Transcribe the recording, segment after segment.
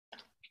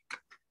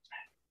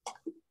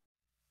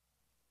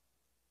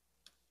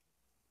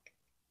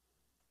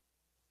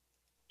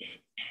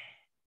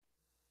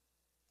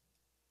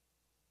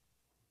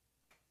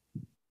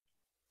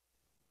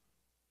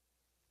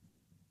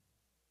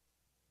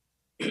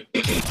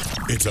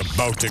It's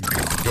about to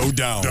go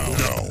down.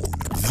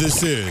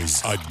 This is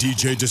a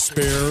DJ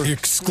Despair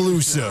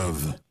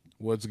exclusive.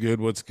 What's good?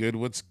 What's good?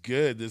 What's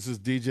good? This is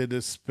DJ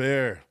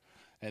Despair,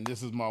 and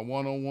this is my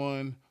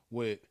one-on-one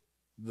with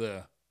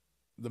the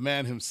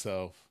man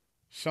himself,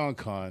 Sean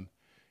Khan.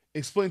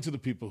 Explain to the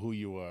people who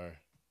you are.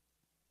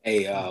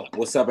 Hey,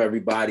 what's up,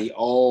 everybody?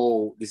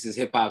 Oh, this is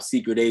hip hop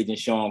secret agent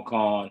Sean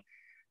Khan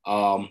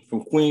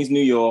from Queens, New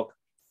York.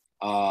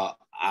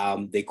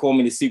 They call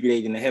me the secret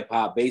agent of hip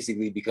hop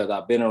basically because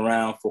I've been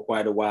around for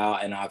quite a while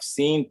and I've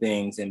seen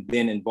things and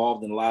been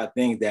involved in a lot of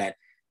things that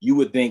you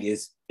would think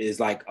is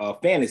like a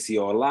fantasy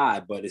or a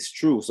lie, but it's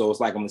true. So it's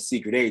like I'm a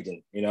secret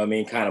agent, you know what I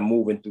mean? Kind of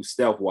moving through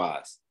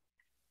stealth-wise.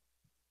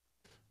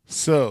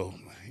 So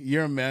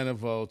you're a man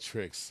of all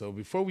tricks. So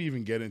before we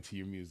even get into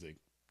your music,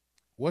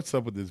 what's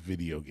up with this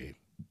video game?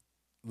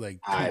 Like,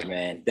 all right,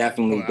 man,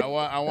 definitely. I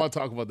want to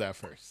talk about that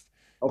first.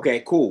 Okay,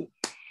 cool.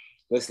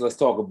 Let's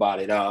talk about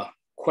it.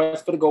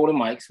 Quest for the Golden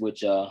Mics,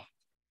 which as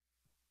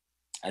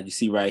you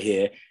see right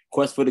here,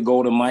 Quest for the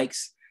Golden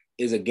Mics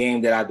is a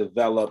game that I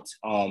developed.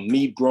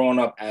 Me growing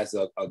up as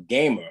a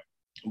gamer.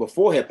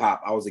 Before hip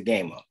hop, I was a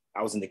gamer.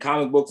 I was into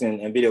comic books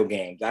and video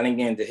games. I didn't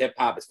get into hip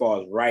hop as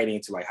far as writing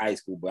to like high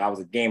school, but I was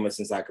a gamer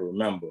since I could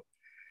remember.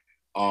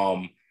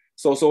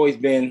 So it's always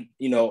been,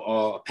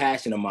 a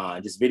passion of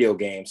mine, just video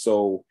games.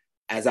 So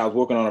as I was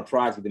working on a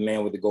project with the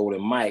man with the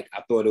golden mic,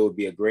 I thought it would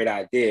be a great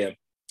idea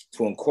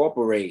to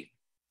incorporate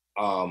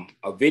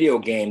a video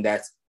game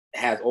that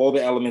has all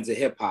the elements of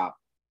hip hop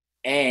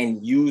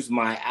and use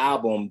my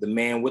album, The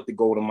Man with the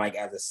Golden Mic,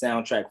 as a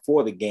soundtrack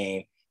for the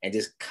game and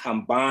just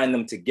combine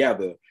them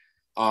together.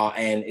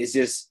 And it's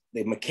just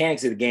the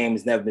mechanics of the game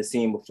has never been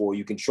seen before.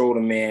 You control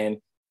the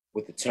man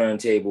with the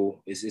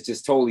turntable. It's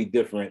just totally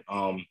different.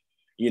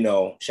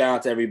 Shout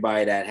out to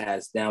everybody that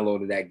has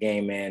downloaded that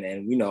game, man.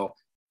 And,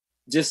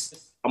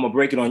 I'm gonna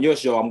break it on your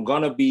show. I'm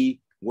gonna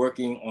be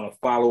working on a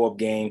follow-up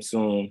game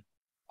soon.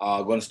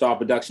 Gonna start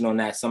production on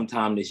that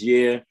sometime this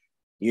year,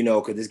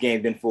 because this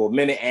game's been for a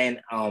minute.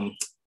 And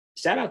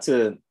shout out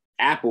to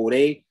Apple.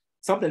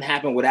 Something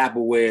happened with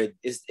Apple where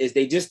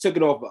they just took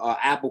it off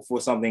Apple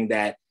for something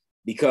that,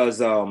 because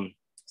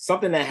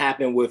something that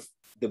happened with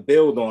the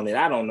build on it.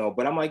 I don't know,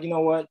 but I'm like, you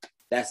know what?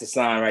 That's a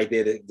sign right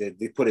there that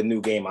they put a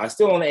new game out. It's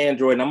still on the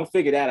Android, and I'm gonna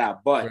figure that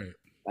out. But right.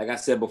 Like I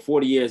said,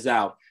 before the year's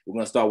out, we're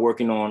gonna start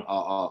working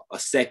on a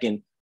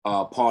second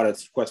part of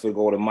Quest for the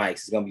Golden Mics.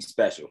 It's gonna be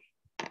special.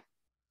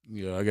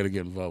 Yeah, I gotta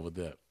get involved with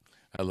that.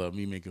 I love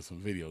me making some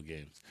video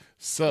games.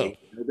 So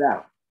no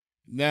doubt.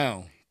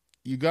 Now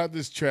you got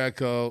this track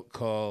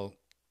called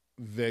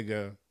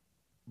Vega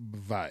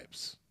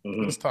Vibes.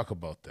 Mm-hmm. Let's talk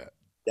about that.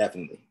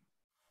 Definitely.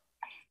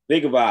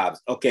 Vega Vibes.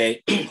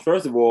 Okay,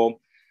 first of all,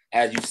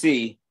 as you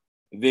see,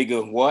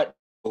 Vega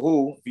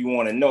who, if you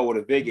want to know what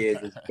a Vega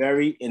is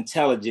very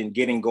intelligent,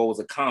 getting goals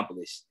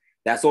accomplished.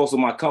 That's also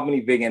my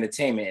company, Vega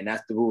Entertainment, and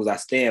that's the rules I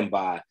stand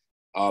by.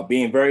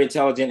 Being very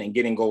intelligent and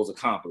getting goals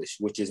accomplished,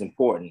 which is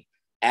important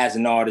as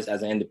an artist,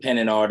 as an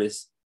independent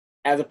artist,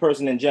 as a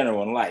person in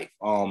general in life.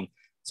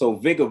 So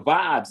Vega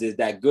Vibes is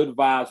that good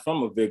vibes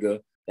from a Vega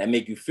that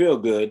make you feel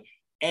good.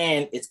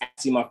 And it's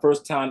actually my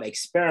first time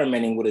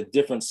experimenting with a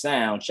different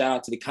sound. Shout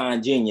out to the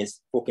Con Genius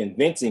for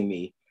convincing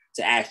me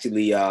to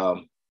actually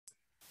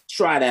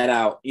try that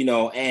out,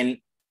 and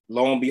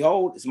lo and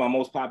behold, it's my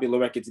most popular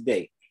record to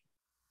date.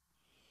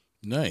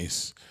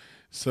 Nice.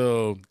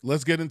 So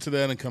let's get into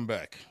that and come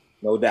back.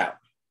 No doubt.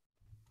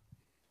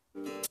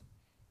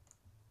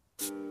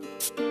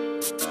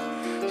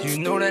 You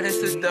know that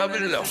it's a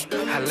double O,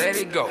 I let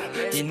it go.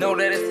 You know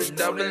that it's a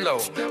double O,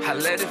 I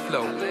let it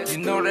flow. You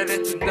know that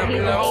it's a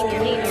double O.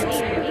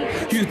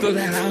 You thought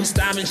that I was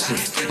stopping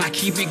shit, I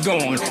keep it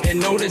going. And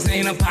no, this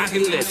ain't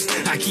apocalypse,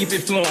 I keep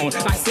it flowing.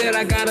 I said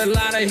I got a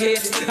lot of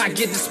hits, I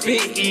get to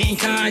spit in.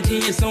 Con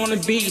Genius on the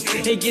beat,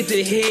 and get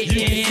the hit in.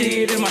 You can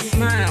see it in my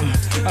smile,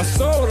 I'm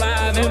so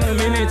alive. In a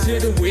minute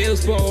till the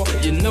wheels fall,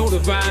 you know the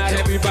vibe.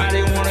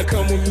 Everybody wanna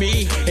come with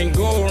me and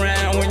go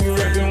around. When you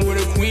reppin'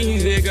 with a queen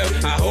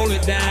nigga, I hold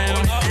it down.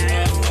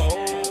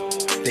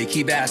 They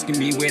keep asking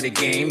me where the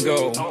game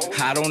go.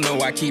 I don't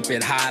know, I keep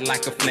it high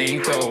like a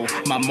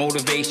flamethrower. My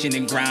motivation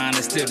and grind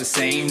is still the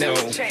same though.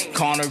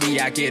 Cornery,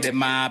 I get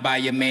admired by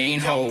your main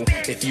hoe.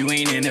 If you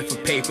ain't in it for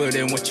paper,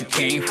 then what you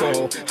came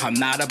for? I'm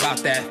not about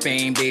that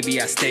fame,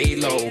 baby, I stay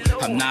low.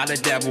 I'm not a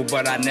devil,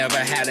 but I never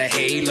had a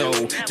halo.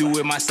 Do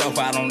it myself,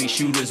 I don't need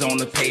shooters on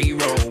the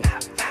payroll.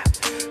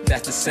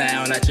 That's the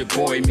sound that your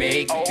boy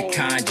make. The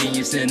Con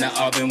Genius in the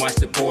oven, watch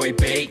the boy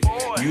bake.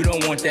 You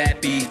don't want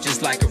that beef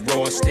just like a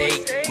raw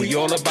steak. We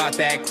all about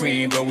that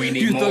cream, but we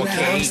need more cake.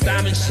 I'm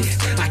stopping shit,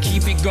 I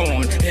keep it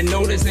going. And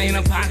no, this ain't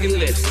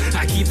apocalypse,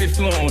 I keep it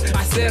flowing.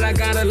 I said I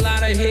got a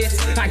lot of hits,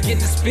 I get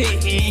to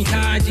spit in.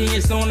 Con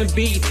Genius on the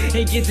beat,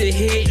 and get the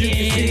hit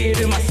in. See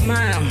it in my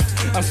smile,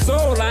 I'm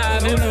so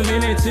alive. In a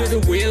minute till the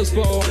wheels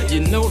fall,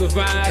 you know the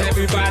vibe.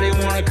 Everybody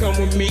wanna come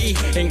with me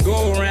and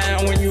go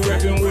around. When you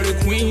reppin' with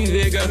a queen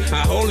nigga,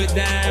 I hold it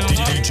down.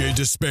 DJ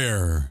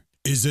Despair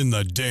is in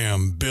the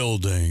damn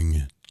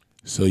building.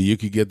 So you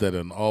could get that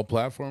on all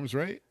platforms,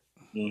 right?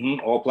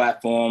 Mm-hmm. All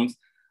platforms.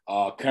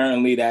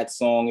 Currently, that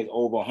song is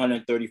over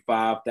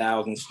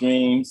 135,000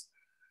 streams.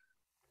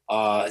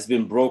 It's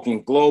been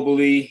broken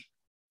globally,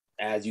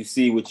 as you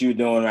see what you're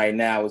doing right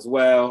now as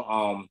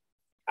well.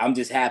 I'm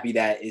just happy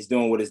that it's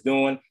doing what it's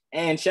doing.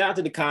 And shout out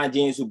to the Con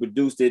Genius who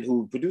produced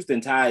the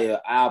entire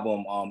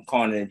album,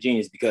 Con and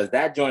Genius, because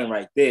that joint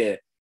right there,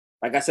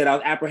 like I said, I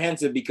was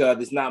apprehensive because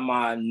it's not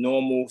my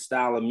normal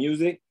style of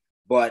music.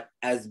 But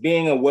as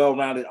being a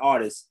well-rounded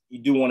artist, you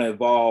do want to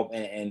evolve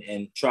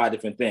and try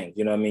different things.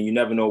 You know what I mean? You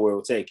never know where it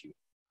will take you.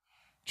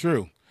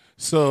 True.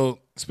 So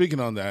speaking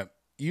on that,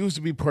 you used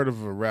to be part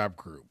of a rap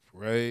group,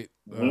 right?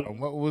 Mm-hmm.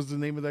 What was the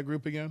name of that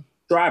group again?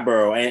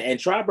 Triborough. And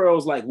Triborough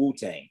is like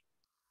Wu-Tang.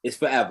 It's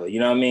forever. You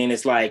know what I mean?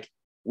 It's like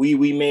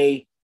we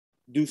may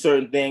do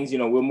certain things, you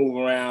know, we'll move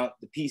around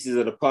the pieces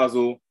of the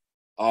puzzle.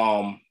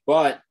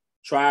 But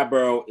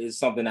Triborough is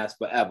something that's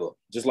forever,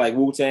 just like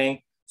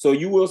Wu-Tang. So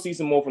you will see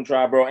some more from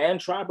Triborough, and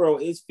Triborough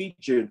is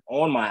featured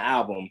on my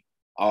album.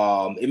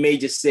 It may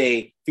just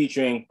say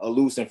featuring a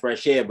Loose and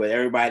Fresh Air, but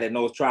everybody that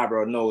knows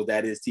Triborough knows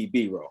that is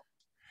TB, bro.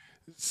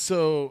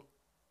 So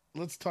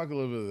let's talk a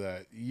little bit of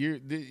that.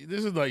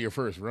 This is not your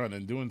first run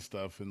and doing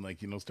stuff and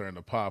like, you know, starting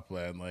to pop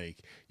land.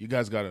 Like you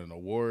guys got an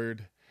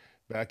award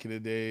back in the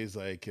days,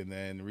 like, and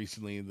then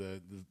recently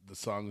the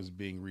song is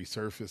being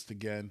resurfaced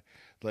again.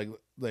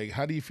 Like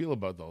how do you feel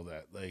about all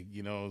that? Like,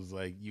 you know, it's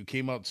like you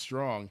came out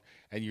strong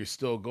and you're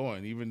still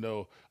going, even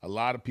though a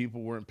lot of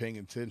people weren't paying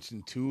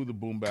attention to the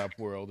boom bap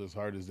world as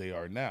hard as they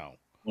are now.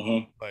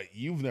 Mm-hmm. But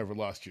you've never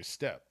lost your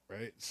step,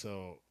 right?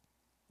 So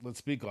let's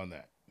speak on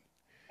that.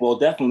 Well,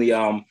 definitely.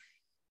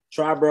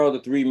 Triborough,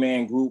 the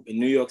 3-man group in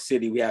New York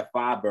City, we have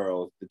 5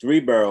 boroughs. The 3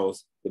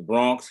 boroughs, the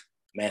Bronx,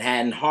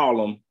 Manhattan,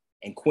 Harlem,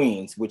 and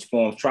Queens, which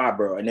forms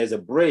Triborough. And there's a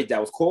bridge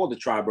that was called the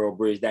Triborough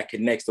Bridge that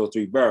connects those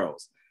 3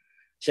 boroughs.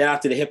 Shout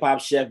out to the hip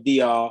hop chef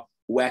DR,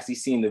 who actually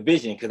seen the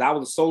vision, because I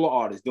was a solo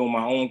artist doing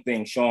my own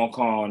thing. Sean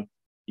Khan,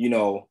 you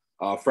know,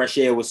 Fresh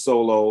Air was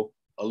solo,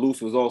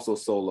 Loose was also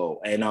solo.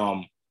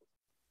 And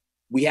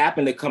we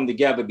happened to come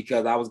together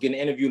because I was getting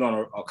interviewed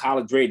on a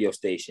college radio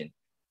station,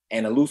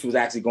 and Loose was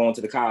actually going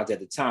to the college at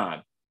the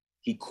time.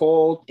 He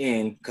called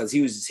in because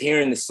he was just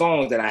hearing the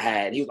songs that I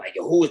had. He was like,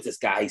 yo, who is this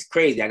guy? He's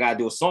crazy. I got to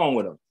do a song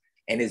with him.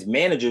 And his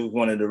manager was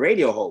one of the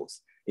radio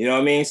hosts. You know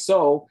what I mean?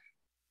 So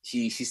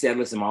she said,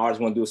 listen, my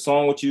artist want to do a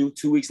song with you.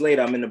 2 weeks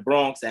later, I'm in the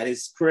Bronx at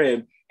his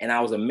crib. And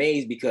I was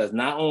amazed because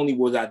not only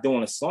was I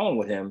doing a song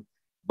with him,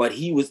 but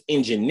he was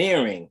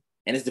engineering.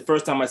 And it's the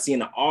first time I've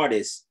seen an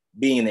artist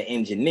being an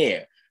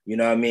engineer. You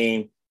know what I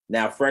mean?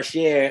 Now, Fresh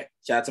Air,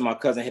 shout out to my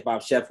cousin Hip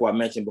Hop Chef, who I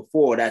mentioned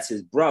before, that's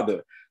his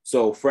brother.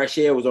 So Fresh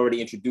Air was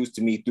already introduced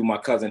to me through my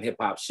cousin Hip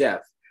Hop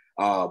Chef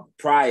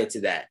prior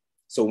to that.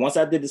 So once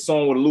I did the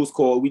song with a Loose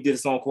called, we did a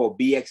song called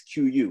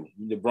BXQU,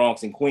 the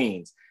Bronx and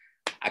Queens.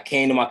 I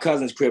came to my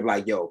cousin's crib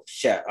like, yo,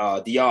 Chef,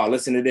 DR,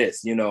 listen to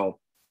this, you know,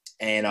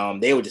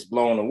 and they were just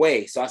blown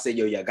away. So I said,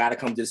 yo, y'all got to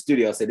come to the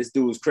studio. I said, this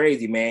dude's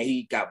crazy, man.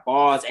 He got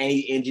bars and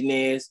he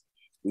engineers.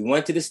 We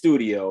went to the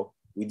studio.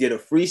 We did a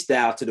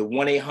freestyle to the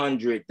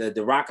 1-800,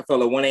 the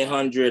Rockefeller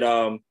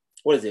 1-800,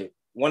 what is it?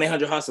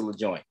 1-800 Hustler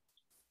joint.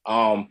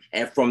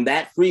 And from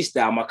that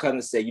freestyle, my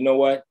cousin said, you know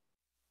what?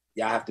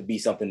 Y'all have to be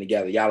something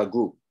together. Y'all a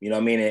group, you know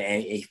what I mean?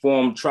 And he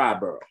formed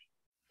Triborough.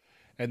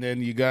 And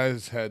then you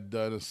guys had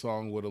done a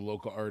song with a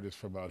local artist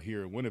from out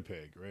here in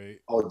Winnipeg, right?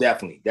 Oh,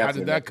 definitely. How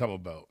did that come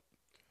about?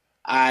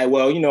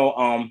 Well, you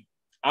know,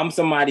 I'm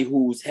somebody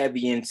who's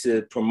heavy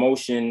into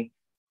promotion.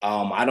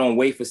 I don't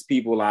wait for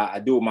people. I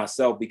do it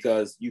myself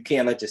because you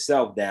can't let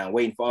yourself down.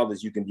 Waiting for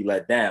others, you can be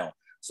let down.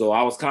 So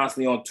I was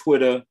constantly on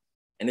Twitter,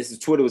 and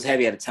Twitter was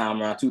heavy at the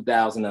time, around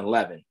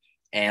 2011.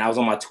 And I was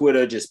on my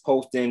Twitter just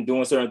posting,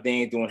 doing certain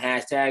things, doing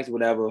hashtags,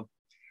 whatever.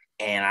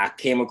 And I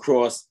came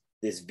across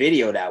this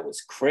video that was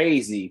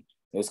crazy.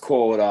 It was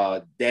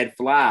called Dead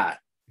Fly.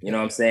 You know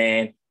what I'm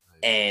saying?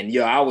 And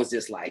yo, I was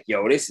just like,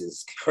 yo, this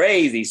is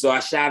crazy. So I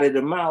shouted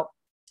him out.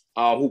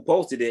 Who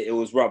posted it? It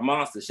was Rough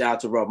Monster. Shout out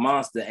to Rough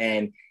Monster.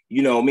 And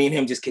you know, me and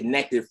him just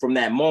connected from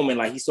that moment.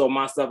 Like he saw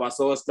my stuff, I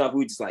saw his stuff.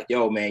 We just like,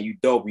 yo, man, you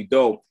dope, you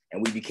dope.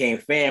 And we became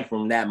fans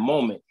from that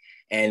moment.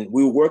 And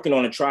we were working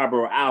on a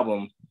Triborough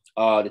album.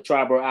 The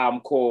Triborough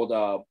album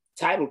called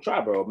titled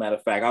Triborough. Matter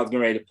of fact, I was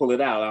getting ready to pull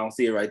it out. I don't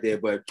see it right there,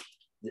 but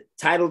the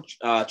title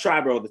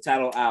Triborough, the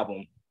title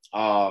album.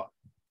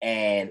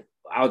 And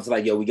I was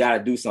like, yo, we got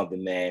to do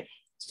something, man.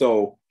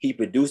 So he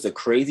produced a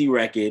crazy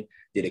record,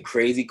 did a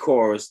crazy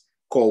chorus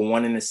called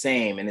One and the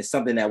Same. And it's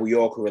something that we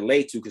all could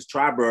relate to because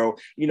Triborough,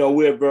 you know,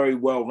 we're very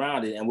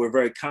well-rounded and we're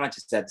very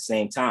conscious at the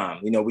same time.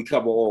 You know, we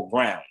cover all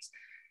grounds.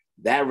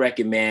 That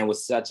record, man,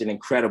 was such an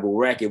incredible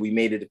record. We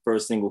made it the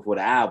first single for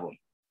the album.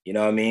 You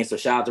know what I mean? So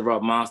shout out to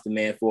Rough Monster,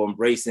 man, for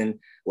embracing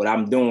what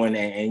I'm doing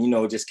and you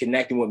know, just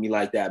connecting with me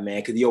like that, man,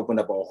 because he opened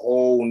up a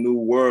whole new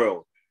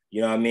world.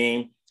 You know what I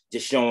mean?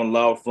 Just showing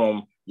love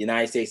from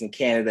United States and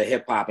Canada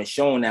hip hop and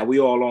showing that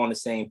we all on the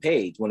same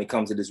page when it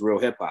comes to this real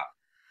hip hop.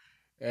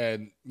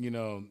 And, you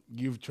know,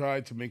 you've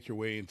tried to make your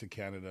way into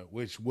Canada,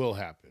 which will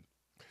happen.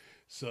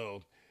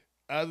 So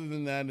other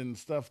than that and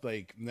stuff,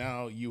 like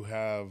now you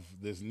have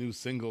this new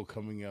single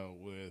coming out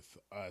with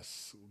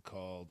us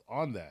called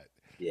On That.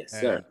 Yes,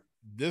 sir. And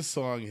this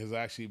song has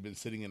actually been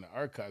sitting in the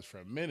archives for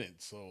a minute.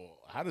 So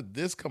how did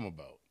this come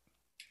about?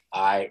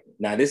 All right.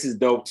 Now this is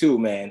dope too,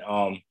 man.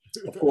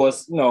 Of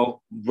course, you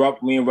know,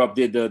 me and Rupp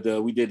did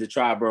we did the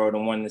Triborough, the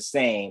one the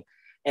same.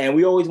 And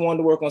we always wanted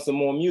to work on some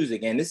more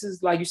music. And this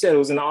is, like you said, it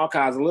was in the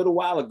archives a little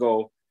while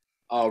ago.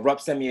 Rupp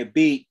sent me a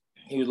beat.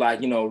 He was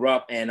like, you know,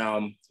 Rupp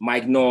and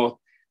Mike North,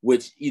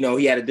 which, you know,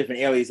 he had a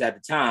different alias at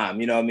the time.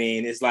 You know what I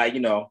mean? It's like,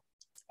 you know,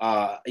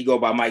 he go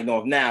by Mike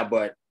North now,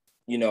 but,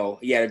 you know,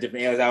 he had a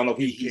different alias. I don't know if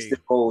he still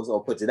goes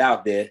or puts it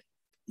out there.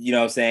 You know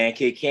what I'm saying?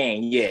 Kid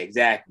Kane. Yeah,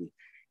 exactly.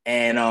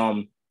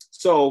 And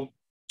so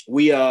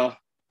we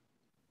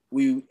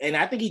and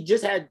I think he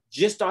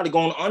just started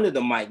going under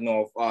the Mike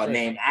North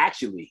name,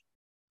 actually.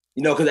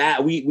 You know,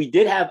 because we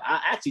did have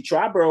actually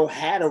Triborough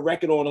had a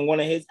record on one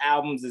of his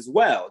albums as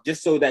well,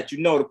 just so that you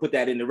know, to put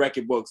that in the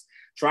record books.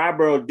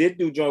 Triborough did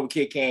do joint with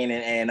Kid Kane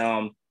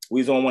and we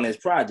was on one of his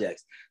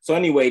projects. So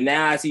anyway,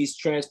 now as he's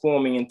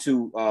transforming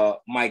into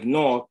Mike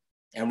North,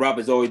 and Rupp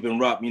has always been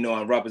Rupp, you know,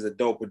 and Rupp is a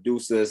dope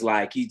producer. It's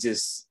like he's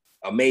just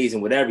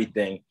amazing with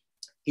everything.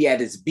 He had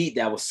this beat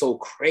that was so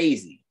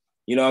crazy.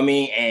 You know what I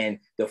mean? And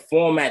the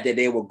format that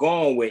they were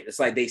going with, it's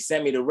like they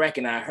sent me the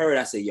record and I heard,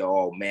 I said, yo,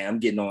 oh, man, I'm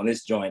getting on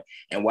this joint.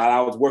 And while I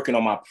was working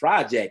on my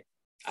project,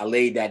 I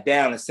laid that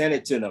down and sent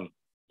it to them.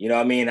 You know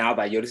what I mean? I was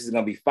like, yo, this is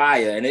going to be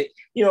fire. And it,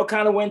 you know,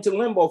 kind of went to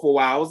limbo for a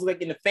while. I was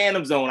like in the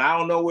phantom zone. I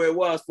don't know where it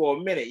was for a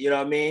minute. You know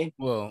what I mean?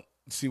 Well,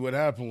 see, what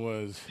happened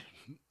was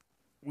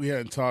we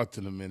hadn't talked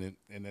in a minute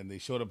and then they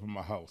showed up in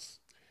my house.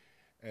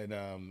 And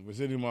we're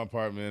sitting in my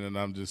apartment and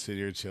I'm just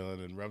sitting here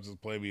chilling and Rebs was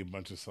playing me a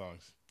bunch of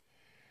songs.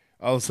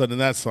 All of a sudden,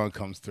 that song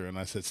comes through, and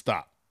I said,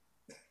 stop.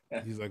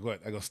 He's like,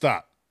 what? I go,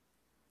 stop.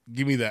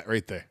 Give me that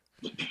right there.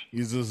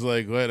 He's just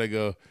like, what? I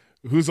go,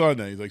 who's on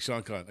that? He's like,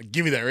 Sean Khan.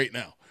 Give me that right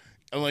now.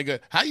 I'm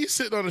like, how you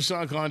sitting on a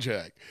Sean Khan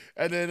track?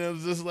 And then it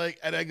was just like,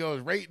 and I go,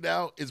 right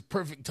now is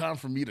perfect time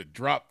for me to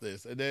drop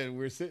this. And then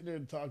we're sitting there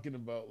talking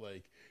about,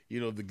 like,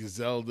 you know, the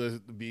Griselda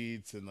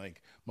beats and,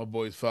 like, my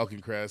boys Falcon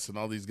Crest and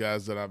all these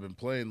guys that I've been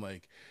playing.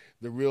 Like,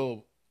 the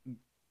real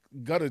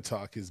gutter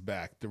talk is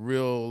back. The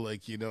real,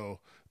 like, you know,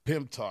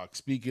 pimp talk,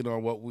 speaking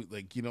on what we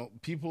like, you know,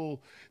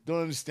 people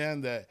don't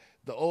understand that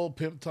the old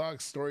pimp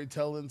talk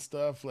storytelling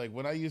stuff, like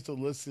when I used to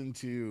listen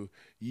to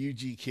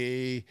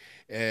UGK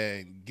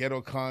and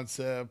Ghetto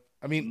Concept,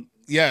 I mean,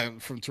 yeah,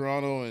 from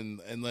Toronto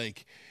and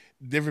like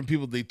different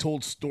people, they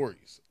told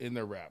stories in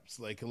their raps.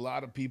 Like a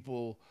lot of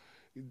people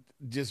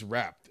just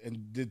rapped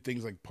and did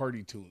things like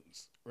party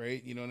tunes,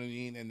 right? You know what I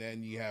mean? And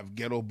then you have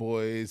Ghetto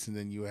Boys, and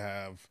then you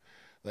have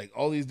like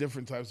all these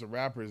different types of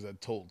rappers that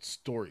told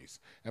stories,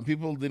 and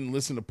people didn't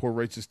listen to Poor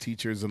Righteous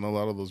Teachers and a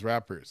lot of those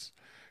rappers,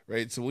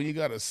 right? So when you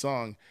got a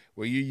song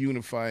where you're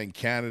unifying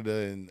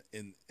Canada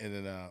and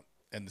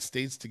the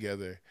States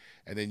together,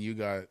 and then you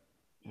got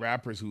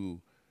rappers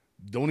who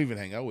don't even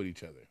hang out with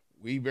each other.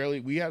 We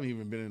haven't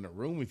even been in a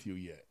room with you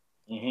yet,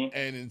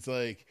 and it's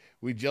like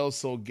we gel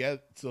so good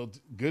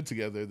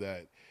together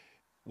that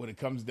when it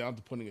comes down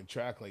to putting a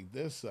track like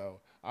this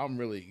out, I'm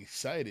really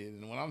excited.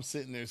 And when I'm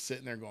sitting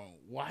there going,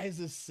 why is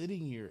this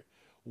sitting here?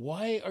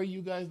 Why are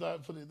you guys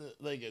not putting it?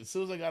 Like, as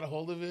soon as I got a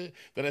hold of it,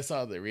 then I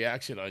saw the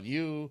reaction on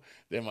you,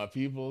 then my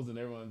peoples, and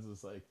everyone's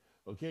just like,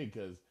 okay,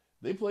 because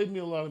they played me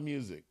a lot of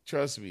music.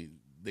 Trust me,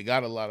 they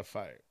got a lot of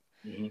fire.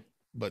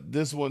 But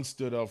this one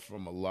stood out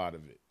from a lot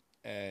of it.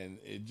 And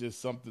it's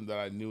just something that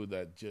I knew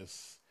that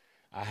just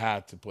I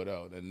had to put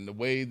out. And the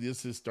way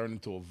this is starting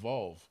to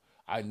evolve,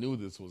 I knew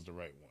this was the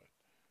right one.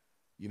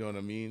 You know what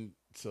I mean?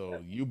 So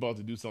you about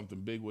to do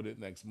something big with it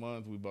next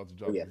month. We about to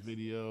drop a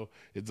video.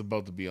 It's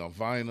about to be on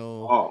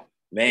vinyl. Oh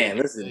man,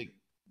 listen.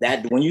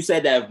 That when you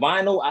said that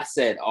vinyl, I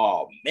said,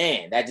 oh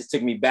man, that just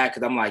took me back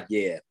because I'm like,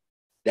 yeah,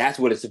 that's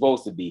what it's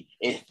supposed to be.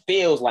 It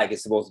feels like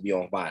it's supposed to be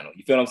on vinyl.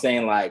 You feel what I'm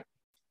saying? Like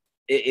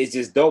it's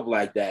just dope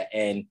like that.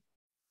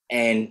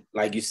 And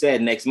like you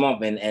said, next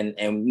month, and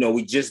you know,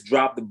 we just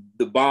dropped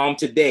the bomb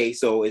today,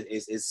 so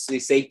it's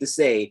safe to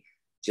say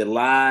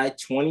July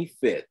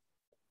 25th.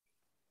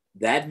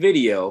 That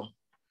video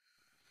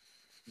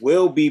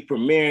will be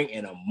premiering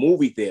in a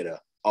movie theater,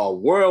 a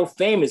world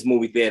famous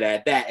movie theater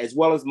at that, as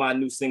well as my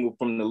new single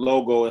from the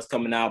logo that's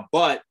coming out.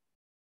 But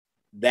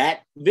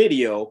that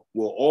video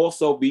will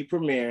also be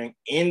premiering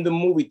in the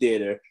movie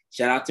theater.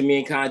 Shout out to me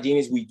and Con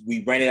Genius.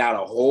 We rented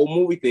out a whole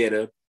movie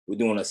theater. We're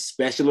doing a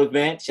special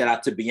event. Shout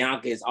out to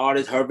Bianca, his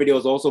artist. Her video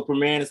is also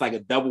premiering. It's like a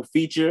double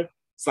feature.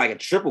 It's like a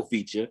triple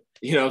feature.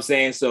 You know what I'm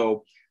saying?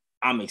 So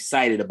I'm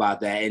excited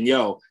about that. And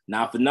yo,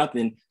 not for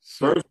nothing,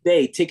 first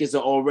day tickets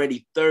are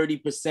already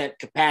 30%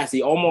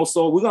 capacity, almost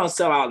sold. We're gonna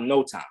sell out in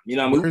no time. You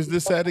know what I mean? Where's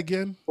this at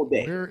again?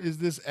 Where is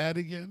this at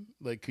again?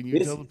 Like, can you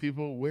tell the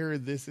people where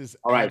this is?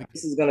 All right,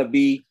 this is gonna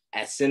be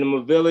at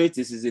Cinema Village.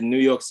 This is in New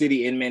York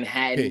City, in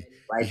Manhattan. Hey,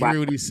 right, hear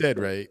what he said,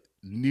 right?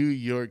 New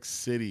York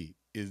City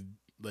is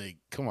like,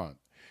 come on,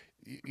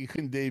 you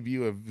couldn't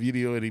debut a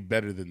video any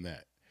better than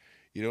that.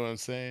 You know what I'm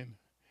saying?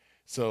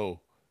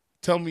 So,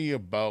 tell me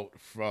about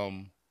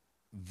from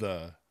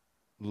the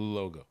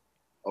logo?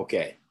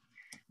 Okay.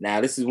 Now,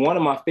 this is one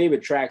of my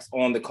favorite tracks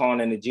on the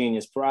Con and the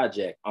Genius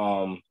project.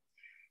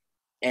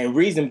 And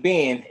reason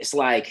being, it's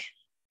like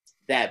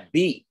that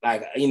beat,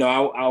 like, you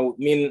know,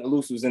 me and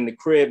Luce was in the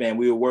crib and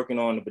we were working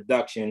on the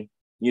production,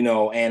 you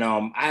know, and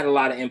I had a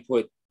lot of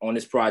input on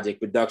this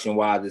project production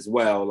wise as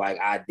well, like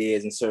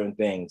ideas and certain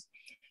things.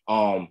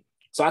 So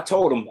I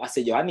told him, I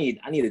said, yo, I need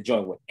a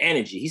joint with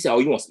energy. He said, oh,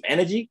 you want some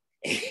energy?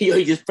 Yo,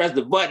 he just pressed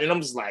the button and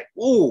I'm just like,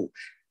 ooh,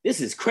 this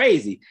is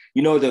crazy.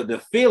 You know,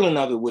 the feeling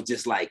of it was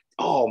just like,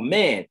 oh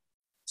man.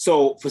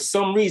 So for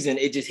some reason,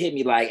 it just hit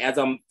me like, as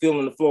I'm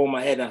feeling the flow in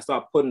my head and I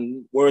start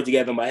putting words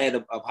together in my head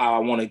of how I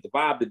wanted the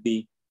vibe to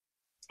be.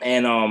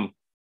 And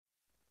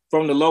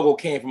from the logo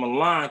came from a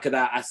line, because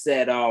I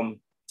said,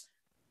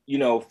 you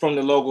know, from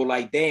the logo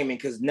like Damon,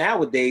 because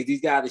nowadays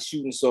these guys are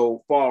shooting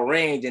so far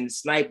range and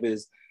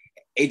snipers,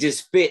 it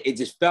just fit, it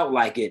just felt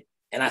like it.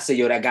 And I said,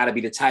 yo, that gotta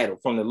be the title,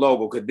 From the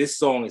Logo, because this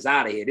song is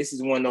out of here. This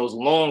is one of those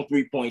long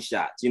 3-point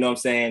shots, you know what I'm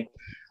saying?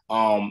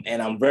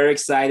 And I'm very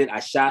excited. I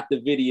shot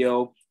the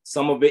video,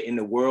 some of it in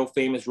the world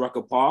famous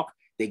Rucker Park.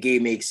 They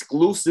gave me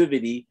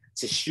exclusivity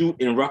to shoot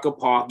in Rucker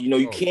Park. You know,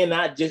 you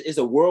cannot just, it's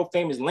a world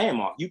famous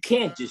landmark. You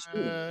can't just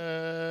shoot.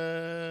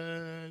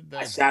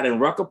 I shot in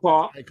Rucker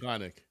Park.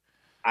 Iconic.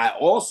 I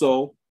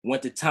also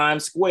went to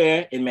Times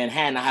Square in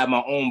Manhattan. I have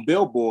my own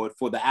billboard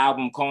for the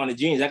album Con and the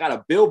Genius. I got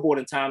a billboard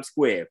in Times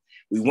Square.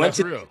 We went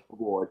to the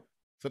billboard.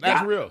 So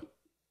that's real.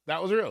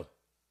 That was real.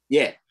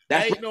 Yeah.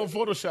 That ain't no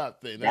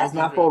Photoshop thing. That's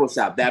not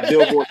Photoshop. That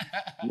billboard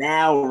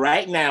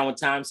right now in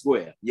Times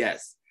Square.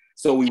 Yes.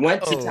 So we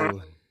went to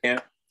Times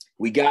Square.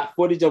 We got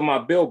footage of my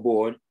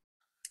billboard.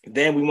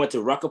 Then we went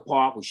to Rucker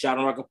Park. We shot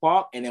in Rucker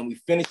Park. And then we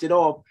finished it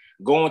off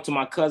going to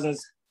my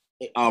cousin's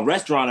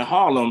restaurant in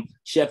Harlem,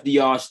 Chef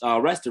Dior's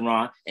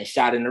restaurant, and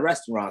shot in the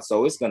restaurant.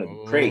 So it's going to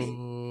be crazy.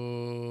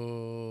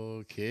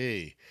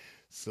 Okay.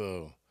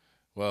 So,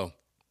 well,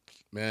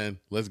 man,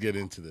 let's get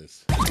into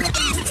this.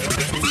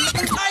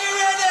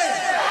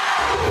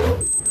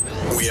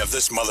 We have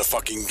this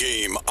motherfucking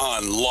game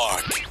on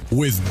lock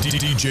with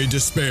DJ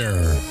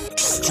Despair.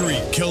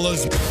 Street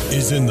Killers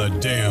is in the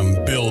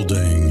damn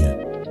building.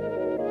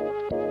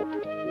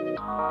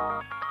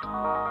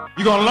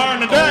 You gonna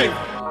learn today.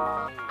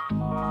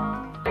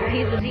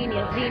 He's a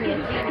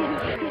genius.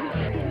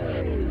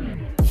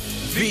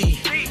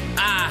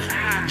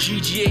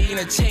 GGA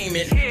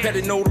Entertainment,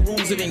 better know the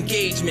rules of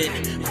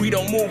engagement. We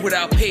don't move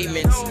without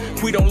payments.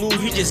 We don't lose,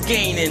 we just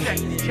gaining.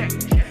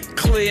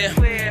 Clear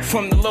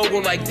from the logo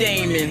like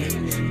Damon.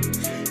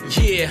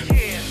 Yeah,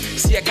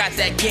 see I got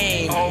that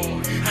game.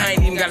 I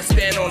ain't even gotta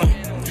spend on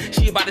her.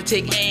 She about to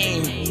take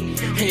aim.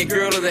 And your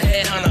girl is a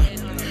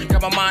headhunter.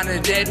 Got my mind in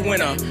a dead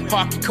winter.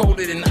 Hockey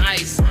colder than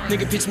ice.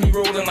 Nigga pitch me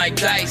rolling like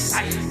dice.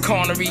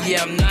 Cornery,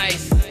 yeah, I'm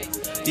nice.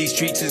 These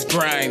streets is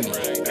grimy.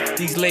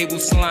 These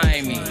labels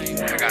slimy.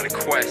 I got a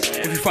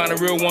question. If you find a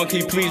real one, can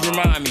you please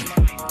remind me?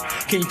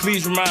 Can you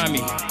please remind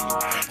me?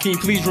 Can you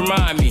please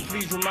remind me?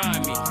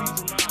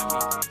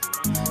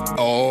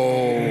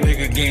 Oh,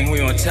 bigger gang, we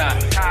on top.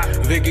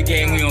 Bigger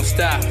gang, we don't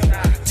stop.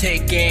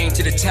 Take gang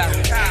to the top.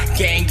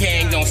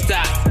 Gang, don't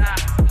stop.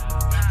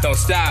 Don't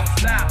stop.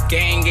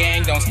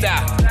 Gang, don't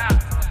stop.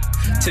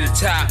 To the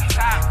top.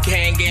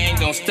 Gang,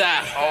 don't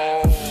stop.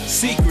 Oh,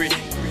 secret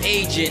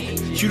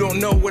agent, you don't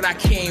know what I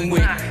came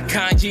with.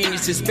 Con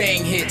Genius is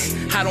bang hits.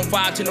 I don't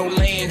vibe to no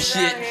lame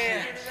shit.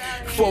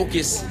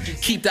 Focus,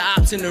 keep the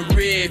ops in the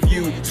rear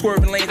view.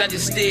 Swerving lanes, I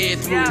just steered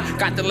through.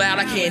 Got the loud,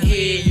 I can't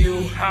hear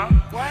you.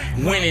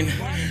 Winning,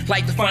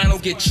 like the final,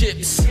 get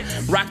chips.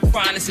 Rock the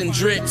finest and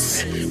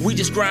drips. We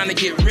just grind to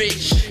get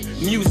rich.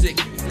 Music,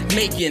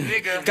 making,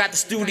 got the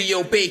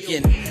studio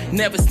baking.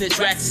 Never snitch,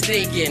 rats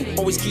staking.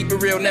 Always keep it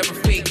real, never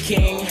fake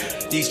king.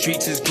 These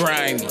streets is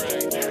grimy.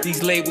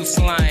 These labels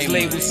slime.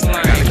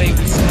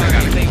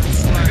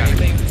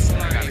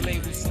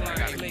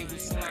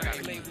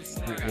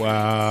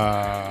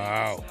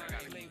 Wow.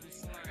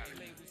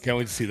 Can't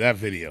wait to see that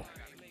video.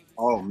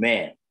 Oh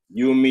man,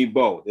 you and me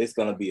both. It's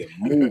gonna be a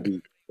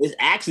movie. It's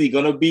actually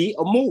gonna be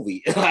a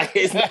movie. Like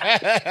it's not,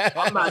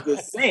 I'm not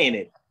just saying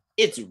it.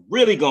 It's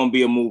really gonna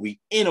be a movie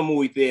in a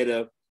movie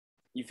theater.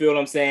 You feel what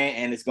I'm saying?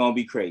 And it's gonna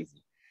be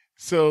crazy.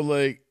 So,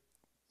 like,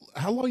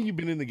 how long you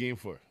been in the game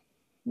for?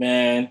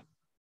 Man,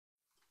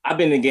 I've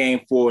been in the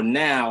game for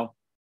now.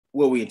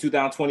 What are we in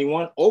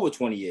 2021? Over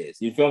 20 years.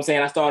 You feel what I'm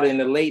saying? I started in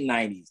the late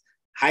 90s.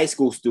 High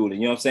school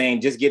student, you know what I'm saying?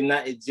 Just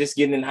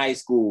getting in high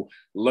school,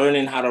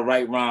 learning how to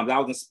write rhymes. I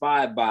was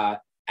inspired by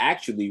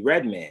actually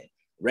Redman.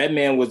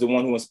 Redman was the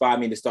one who inspired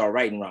me to start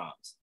writing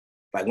rhymes.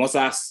 Like once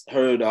I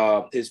heard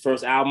his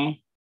first album,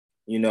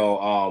 you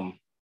know,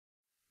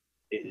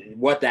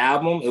 What the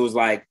Album, it was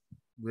like,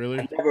 really?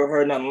 I never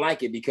heard nothing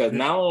like it because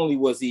not only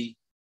was he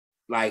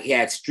like, he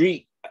had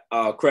street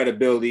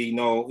credibility, you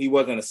know, he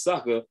wasn't a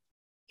sucker.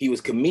 He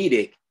was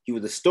comedic. He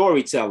was a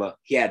storyteller.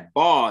 He had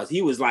bars.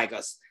 He was like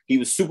he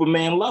was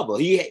Superman lover.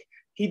 He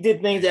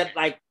did things that,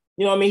 like,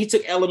 you know what I mean? He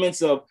took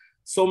elements of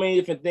so many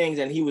different things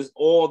and he was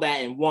all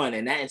that in one.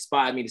 And that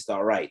inspired me to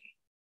start writing.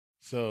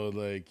 So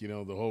like,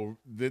 the whole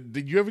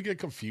did you ever get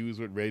confused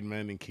with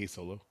Redman and K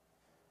Solo?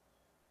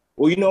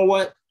 Well, you know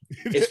what?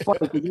 It's funny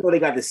because they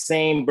got the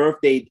same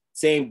birthday,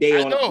 same day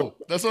I on. know.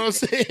 That's what I'm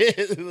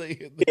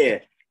saying. Yeah.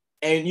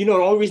 And the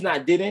only reason I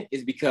didn't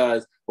is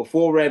because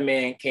before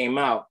Redman came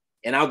out,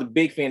 and I was a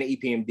big fan of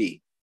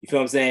EPMD. You feel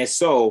what I'm saying?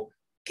 So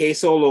K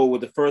Solo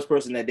was the first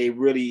person that they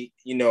really,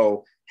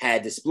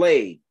 had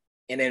displayed.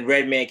 And then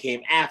Redman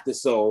came after.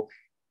 So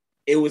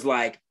it was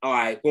like, all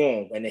right,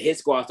 boom. And the hit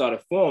squad started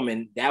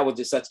forming. That was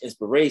just such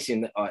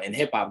inspiration in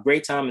hip hop.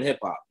 Great time in hip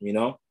hop.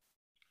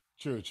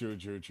 True.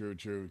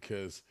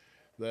 Because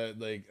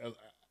that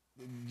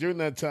during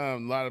that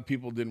time, a lot of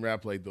people didn't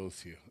rap like those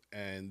two,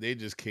 and they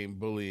just came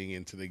bullying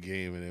into the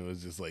game, and it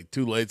was just like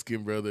two light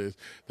skinned brothers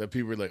that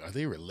people were like, are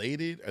they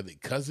related? Are they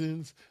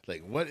cousins?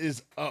 Like, what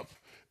is up?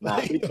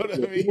 Nah, You know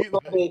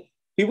what I mean?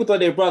 People thought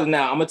they were brothers.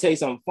 Now I'm gonna tell you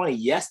something funny.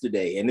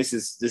 Yesterday, and this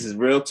is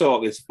real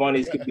talk. It's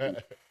funny.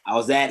 I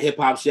was at Hip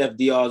Hop Chef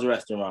DR's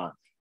restaurant,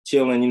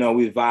 chilling.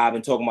 We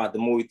vibing, talking about the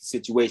movie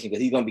situation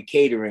because he's gonna be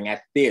catering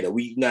at the theater.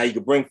 You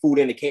can bring food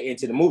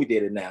into the movie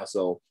theater now,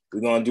 so we're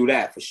gonna do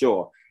that for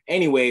sure.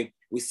 Anyway,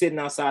 we're sitting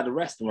outside the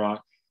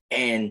restaurant,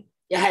 and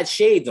I had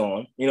shades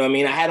on. You know what I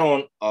mean? I had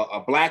on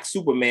a black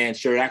Superman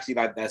shirt, actually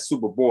like that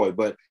Superboy,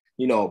 but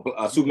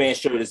a Superman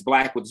shirt is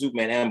black with the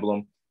Superman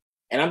emblem.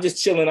 And I'm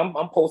just chilling.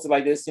 I'm posted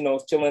like this,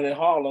 chilling in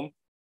Harlem.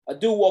 A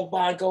dude walk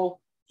by and go,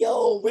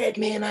 "Yo,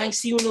 Redman, I ain't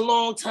seen you in a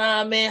long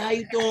time, man. How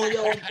you doing,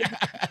 yo?"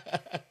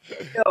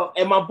 Yo,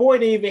 and my boy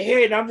didn't even hear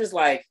it. And I'm just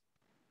like,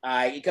 all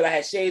right, because I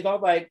had shades on.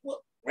 I'm like, what?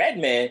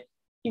 Redman?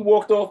 He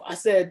walked off. I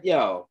said,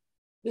 yo,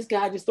 this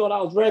guy just thought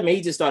I was Redman.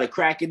 He just started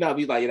cracking up.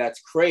 He's like, yeah,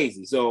 that's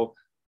crazy. So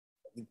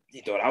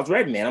he thought I was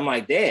Redman. I'm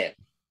like, damn.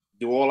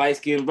 Do all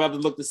light-skinned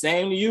brothers look the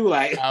same to you?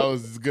 Like, I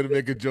was gonna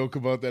make a joke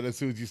about that as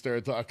soon as you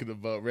started talking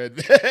about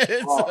Redman.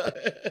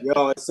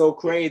 Yo, it's so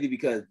crazy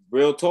because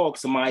real talk,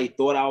 somebody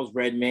thought I was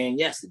Redman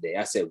yesterday.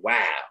 I said,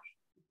 wow.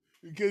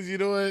 Because you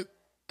know what?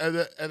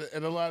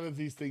 And a lot of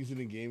these things in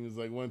the game is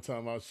like one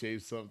time I'll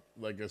shave some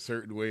like a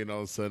certain way, and all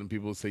of a sudden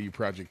people say you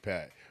Project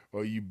Pat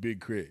or you Big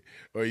Crit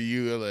or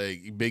you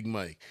like Big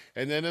Mike,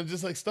 and then I'm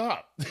just like,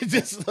 stop,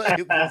 just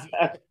like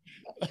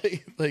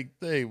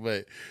thing.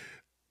 But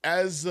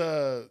as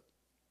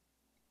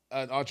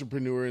an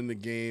entrepreneur in the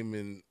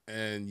game,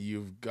 and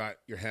you've got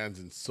your hands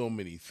in so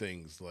many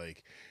things,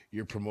 like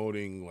you're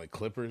promoting like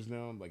clippers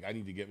now. Like I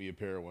need to get me a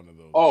pair of one of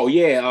those. Oh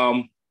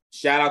yeah.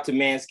 Shout out to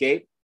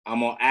Manscaped.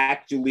 I'm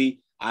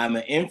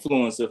an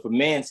influencer for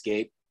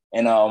Manscaped.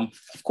 And of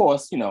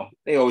course,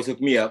 they always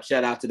hook me up.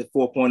 Shout out to the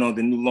 4.0,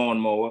 the new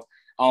lawnmower.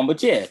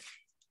 But yeah,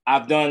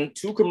 I've done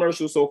 2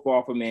 commercials so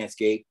far for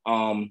Manscaped.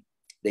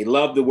 They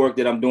love the work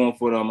that I'm doing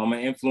for them. I'm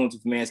an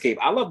influencer for Manscaped.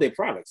 I love their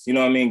products. You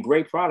know what I mean?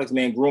 Great products,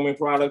 man. Grooming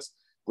products,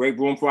 great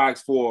grooming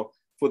products for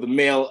the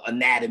male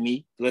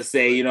anatomy. Let's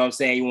say, you know what I'm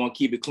saying? You want to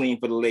keep it clean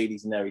for the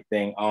ladies and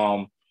everything.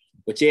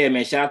 But yeah,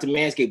 man, shout out to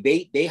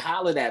Manscaped. They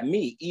hollered at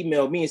me,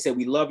 emailed me and said,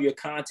 we love your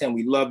content.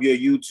 We love your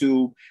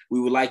YouTube.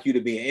 We would like you to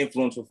be an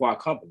influencer for our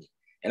company.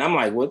 And I'm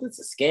like, what? This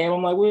a scam?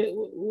 I'm like,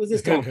 where's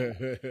this coming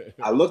from?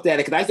 I looked at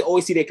it because I used to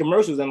always see their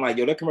commercials. And I'm like,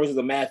 yo, their commercials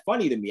are mad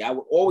funny to me. I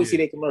would always see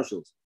their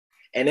commercials.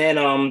 And then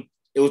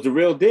it was the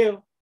real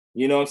deal.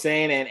 You know what I'm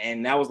saying?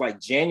 And that was like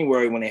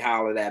January when they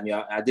hollered at me.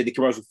 I did the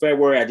commercial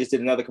February. I just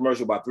did another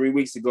commercial about 3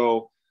 weeks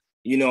ago,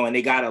 and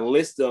they got a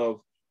list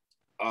of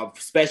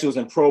specials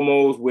and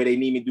promos where they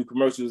need me to do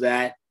commercials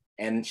at.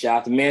 And shout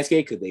out to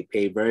Manscaped because they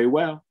pay very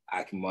well,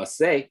 I must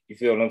say. You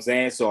feel what I'm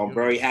saying? So I'm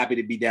very happy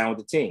to be down with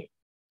the team.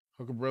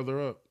 Hook a brother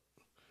up.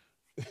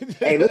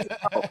 Hey, listen,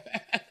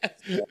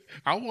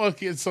 I want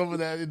to get some of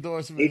that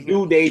endorsement. They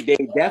do. They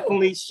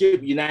definitely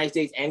ship United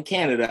States and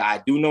Canada.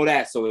 I do know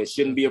that, so it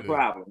shouldn't be a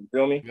problem. You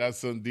feel me? Got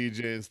some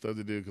DJing stuff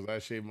to do because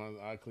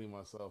I clean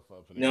myself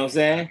up. You know what I'm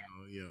saying?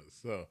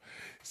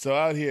 So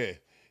out here,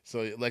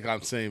 so like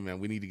I'm saying, man,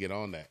 we need to get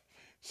on that.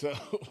 So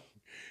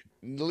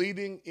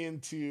leading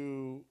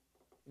into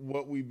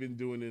what we've been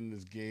doing in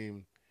this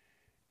game,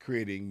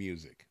 creating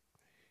music,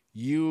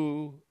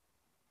 you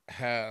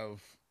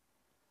have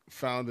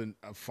found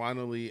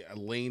finally a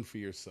lane for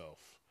yourself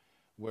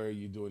where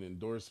you're doing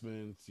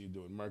endorsements, you're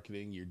doing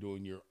marketing, you're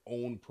doing your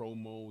own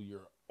promo,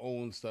 your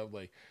own stuff.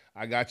 Like,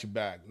 I got you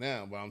back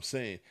now, but I'm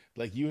saying,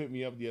 like, you hit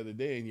me up the other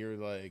day and you're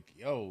like,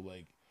 yo,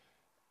 like,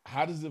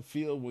 how does it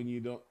feel when you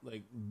don't,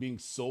 like, being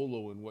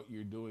solo in what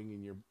you're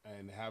doing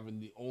and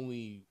having the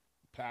only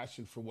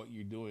passion for what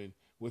you're doing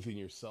within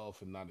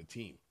yourself and not a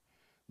team?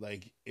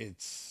 Like,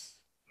 it's,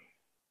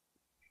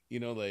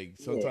 like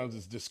sometimes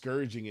it's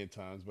discouraging at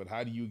times, but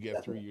how do you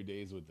get through your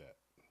days with that?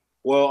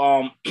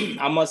 Well,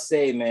 I must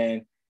say,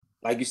 man,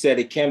 like you said,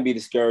 it can be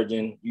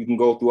discouraging. You can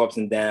go through ups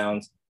and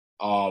downs.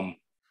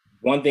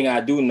 One thing I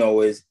do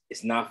know is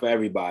it's not for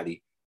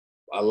everybody.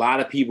 A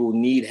lot of people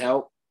need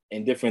help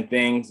in different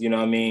things. You know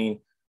what I mean?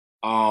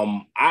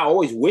 I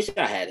always wish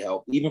I had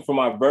help. Even for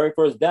my very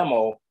first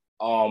demo,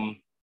 I was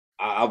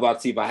about to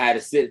see if I had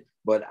to sit.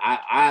 But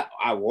I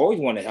always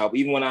want to help.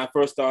 Even when I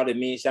first started,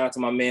 shout out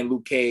to my man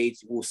Luke Cage,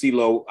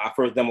 CeeLo, our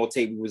first demo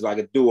tape was like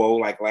a duo,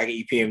 like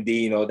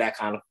EPMD, that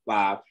kind of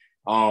vibe.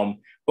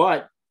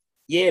 But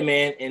yeah,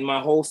 man, in my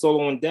whole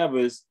solo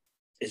endeavors,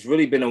 it's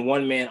really been a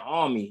one-man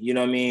army, you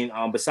know what I mean?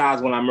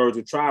 Besides when I merged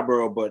with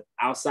Triborough, but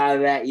outside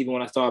of that, even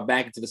when I started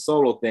back into the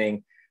solo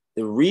thing,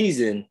 the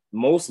reason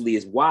mostly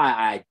is why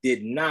I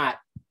did not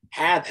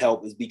have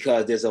help is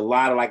because there's a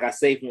lot of, like I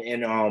say,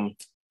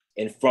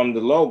 from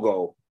the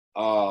logo,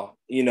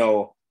 you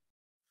know,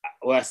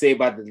 what I say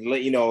about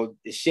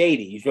the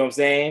shady, you know what I'm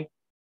saying?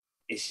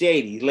 It's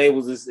shady. These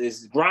labels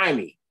is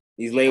grimy.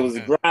 These labels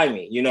are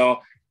grimy, you know?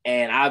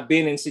 And I've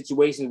been in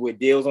situations with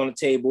deals on the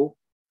table,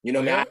 you know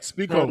what I mean?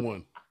 Speak on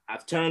one.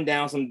 I've turned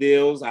down some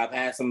deals. I've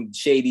had some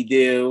shady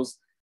deals.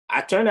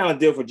 I turned down a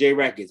deal for J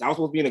Records. I was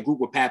supposed to be in a group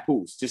with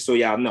Papoose, just so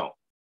y'all know.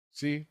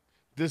 See,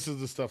 this is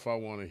the stuff I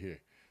want to hear.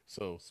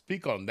 So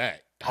speak on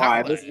that. All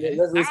right, let's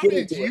how get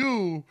did into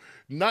you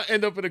not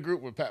end up in a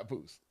group with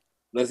Papoose?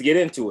 Let's get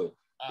into it.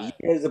 The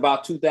year is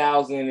about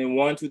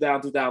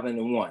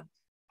 2001.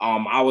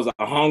 I was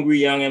a hungry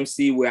young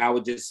MC where I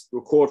would just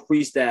record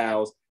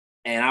freestyles,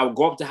 and I would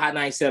go up to Hot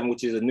 97,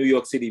 which is a New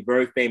York City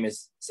very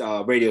famous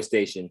radio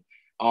station.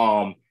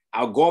 I'll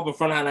go up in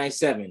front of Hot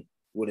 97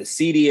 with a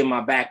CD in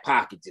my back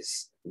pocket,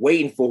 just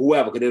waiting for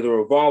whoever, because there's a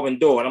revolving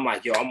door. And I'm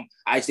like, yo,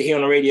 I used to hear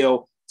on the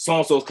radio,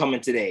 so-and-so's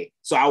coming today.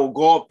 So I will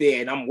go up there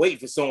and I'm waiting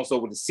for so-and-so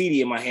with a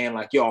CD in my hand,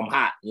 like, yo, I'm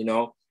hot, you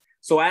know?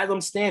 So as I'm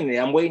standing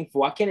there, I'm waiting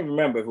for, I can't even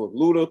remember if it was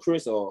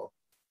Ludacris or,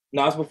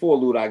 no, it's before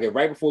Luda, I guess,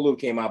 right before Luda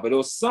came out, but it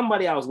was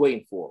somebody I was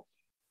waiting for.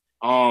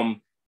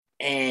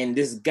 And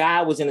this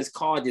guy was in his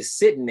car just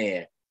sitting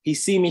there. He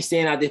see me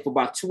standing out there for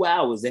about 2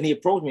 hours, and he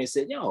approached me and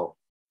said, yo,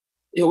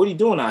 what are you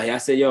doing out here? I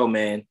said, yo,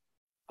 man,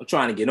 I'm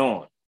trying to get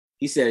on.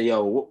 He said,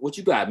 yo, what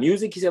you got,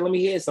 music? He said, let me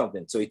hear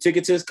something. So he took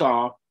it to his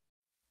car.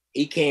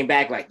 He came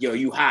back like, yo,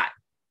 you hot.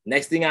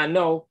 Next thing I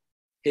know,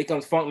 here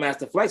comes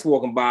Funkmaster Flex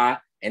walking by,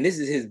 and this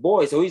is his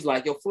boy. So he's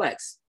like, yo,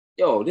 Flex,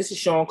 yo, this is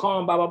Sean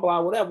Khan, blah, blah,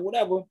 blah,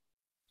 whatever.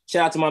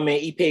 Shout out to my man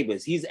E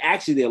Papers. He's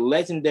actually the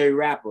legendary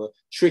rapper,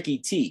 Tricky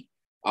T.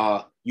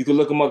 You can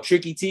look him up,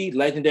 Tricky T,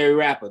 legendary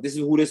rapper. This is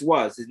who this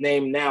was. His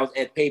name now is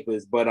Ed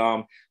Papers. But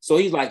so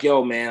he's like,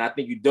 yo, man, I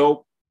think you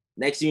dope.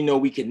 Next thing you know,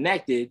 we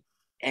connected,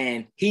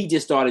 and he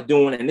just started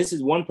doing it. And this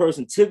is one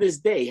person to this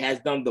day has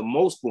done the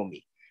most for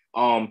me.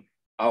 A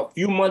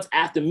few months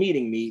after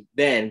meeting me,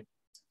 then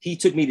he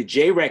took me to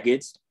J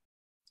Records.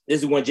 This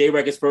is when J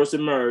Records first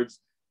emerged,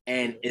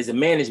 and is a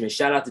management.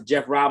 Shout out to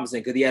Jeff Robinson,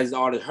 because he has his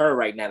artist Her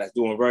right now that's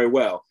doing very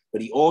well.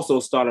 But he also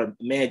started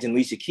managing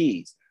Alicia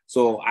Keys.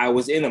 So I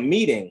was in a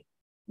meeting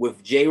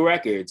with J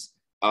Records,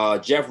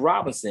 Jeff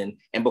Robinson,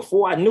 and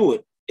before I knew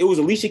it, it was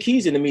Alicia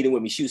Keys in the meeting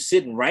with me. She was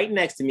sitting right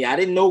next to me. I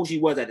didn't know who she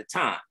was at the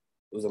time.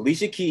 It was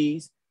Alicia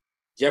Keys.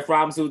 Jeff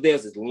Robinson was there. It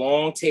was this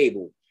long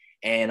table.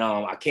 And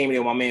I came in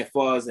there with my man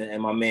Fuzz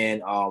and my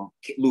man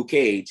Luke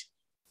Cage.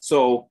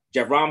 So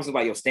Jeff Robinson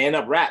was like, yo, stand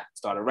up, rap.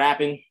 Started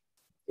rapping.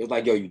 It was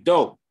like, yo, you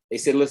dope. They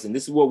said, listen,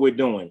 this is what we're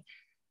doing.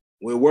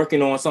 We're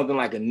working on something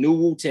like a new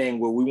Wu-Tang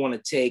where we want to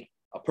take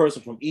a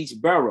person from each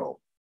borough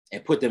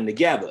and put them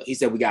together. He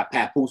said, we got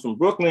Papoose from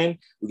Brooklyn.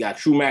 We got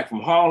True Mac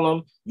from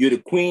Harlem. You're the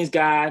Queens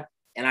guy.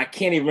 And I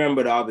can't even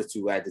remember the other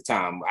two at the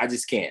time. I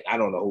just can't. I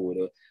don't know who it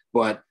is.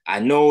 But I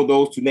know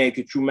those two names,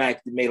 because True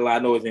Mac made a lot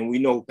of noise, and we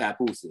know who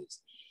Papoose is.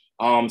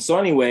 So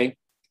anyway,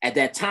 at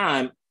that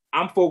time,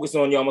 I'm focused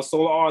on, yo, I'm a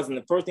solo artist, and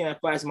the first thing that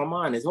flashed in my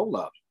mind is, hold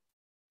up.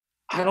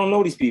 I don't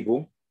know these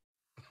people.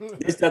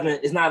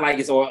 It's not like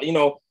it's all, you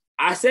know,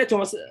 I said to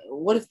him, I said,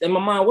 what if, in my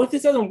mind, what if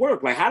this doesn't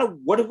work? Like,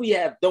 what if we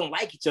don't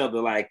like each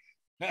other? Like,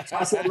 so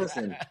I said,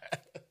 listen,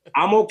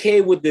 I'm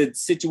okay with the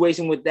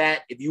situation with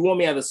that. If you want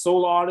me as a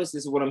solo artist,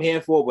 this is what I'm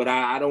here for, but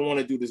I don't want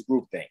to do this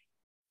group thing.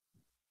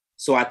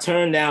 So I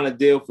turned down a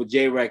deal for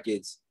J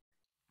Records.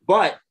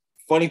 But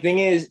funny thing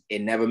is,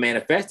 it never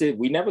manifested.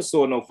 We never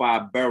saw no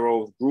 5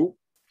 Borough group.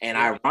 And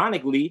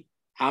ironically,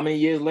 how many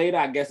years later?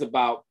 I guess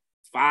about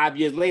 5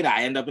 years later,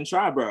 I end up in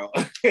Triborough.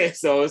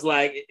 So it's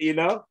like, you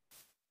know,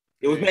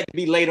 it was meant to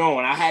be later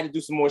on. I had to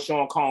do some more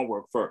Sean Khan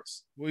work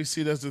first. Well, you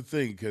see, that's the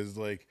thing, because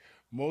like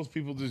most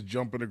people just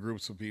jump into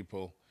groups of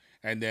people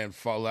and then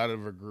fall out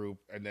of a group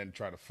and then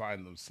try to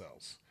find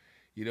themselves.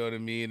 You know what I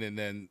mean? And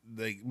then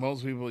like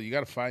most people, you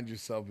got to find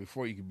yourself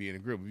before you can be in a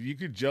group. If you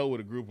could gel with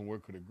a group and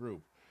work with a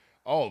group,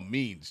 all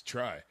means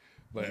try.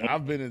 But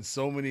I've been in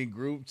so many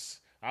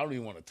groups, I don't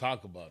even want to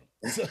talk about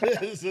them. So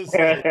it's just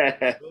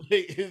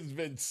it's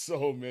been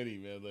so many,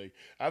 man. Like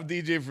I've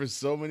DJed for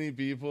so many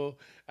people.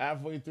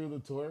 Halfway through the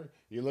tour,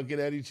 you're looking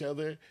at each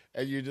other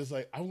and you're just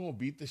like, I'm gonna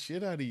beat the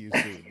shit out of you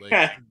soon.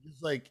 Like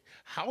it's like,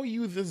 how are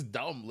you this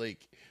dumb?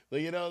 Like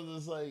you know,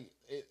 it's like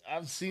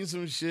I've seen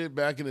some shit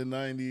back in the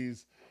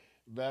 90s,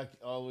 back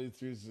all the way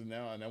through to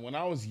now. And then when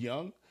I was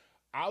young,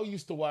 I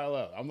used to wild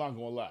out. I'm not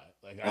gonna lie.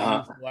 Like I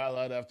used to wild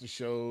out after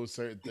shows,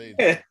 certain things.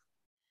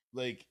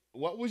 Like,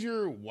 what was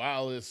your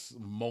wildest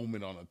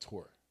moment on a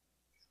tour?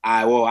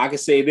 Well, I can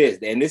say this,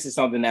 and this is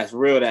something that's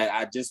real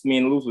that me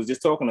and Luce was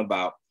just talking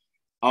about.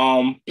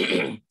 All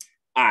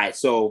right,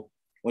 so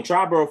when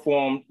Triborough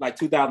formed, like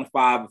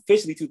 2005,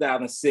 officially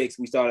 2006,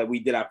 we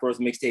did our first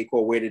mixtape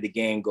called Where Did the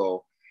Game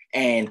Go?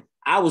 And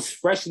I was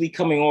freshly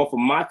coming off of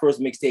my first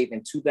mixtape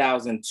in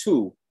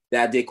 2002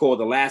 that I did called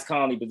The Last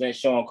Colony presents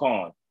Sean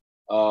Khan.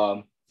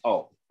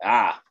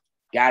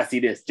 Gotta see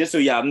this. Just so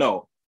y'all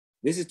know,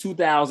 this is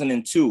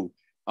 2002.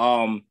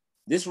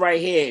 This right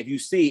here, if you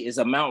see, is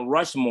a Mount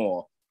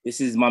Rushmore. This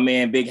is my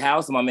man Big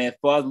House and my man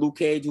Fuzz Luke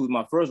Cage, who's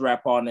my first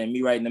rap partner, and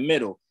me right in the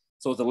middle.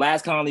 So it's The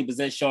Last Colony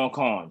presents Sean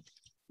Khan.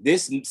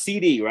 This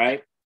CD,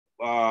 right?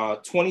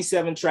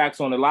 27 tracks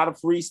on, a lot of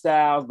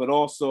freestyles, but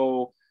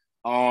also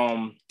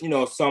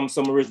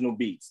some original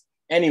beats.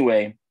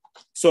 Anyway,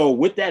 so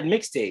with that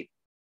mixtape,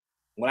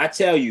 when I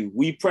tell you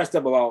we pressed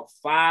up about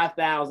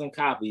 5,000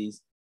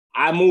 copies,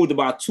 I moved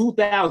about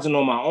 2,000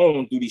 on my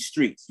own through these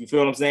streets. You feel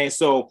what I'm saying?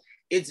 So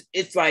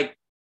it's like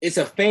it's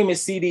a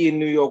famous CD in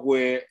New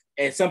York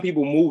and some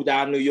people moved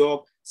out of New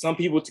York. Some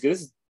people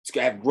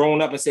have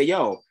grown up and say,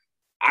 yo,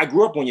 I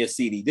grew up on your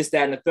CD, this,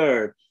 that, and the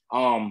third.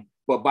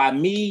 But by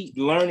me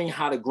learning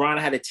how to grind,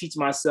 I had to teach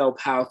myself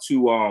how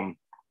to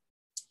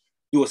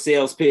do a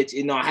sales pitch.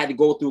 I had to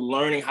go through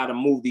learning how to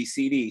move these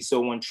CDs.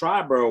 So when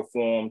Triborough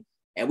formed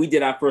and we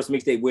did our first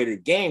mixtape, Where Did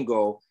the Game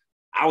Go?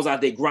 I was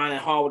out there grinding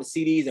hard with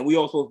the CDs, and we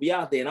all supposed to be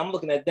out there. And I'm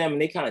looking at them,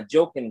 and they kind of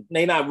joking.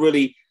 They not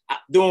really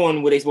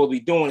doing what they supposed to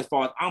be doing as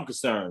far as I'm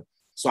concerned.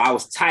 So I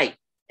was tight,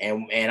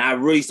 and I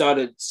really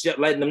started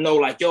letting them know,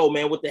 like, yo,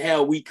 man, what the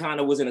hell? We kind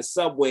of was in a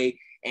subway,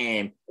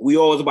 and we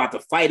all was about to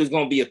fight. It was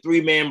going to be a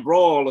 3-man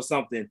brawl or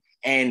something.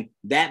 And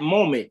that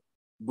moment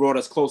brought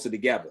us closer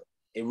together.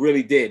 It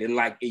really did.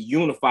 It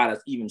unified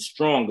us even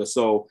stronger.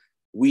 So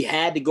we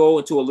had to go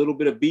into a little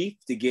bit of beef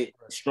to get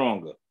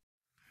stronger.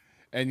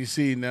 And you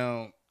see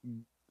now,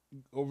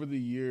 over the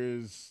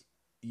years,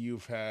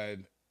 you've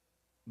had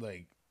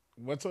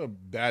what's a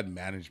bad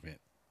management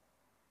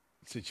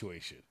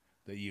situation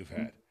that you've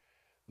had,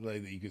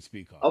 that you could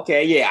speak on?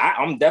 Okay, yeah,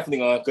 I'm definitely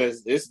going,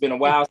 because it's been a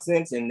while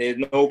since, and there's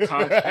no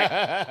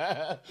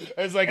contact.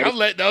 It's like, I'm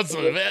letting out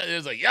some, man.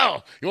 It's like,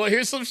 yo, you want to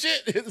hear some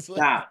shit? It's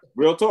like, nah,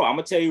 real talk. I'm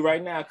going to tell you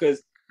right now,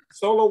 because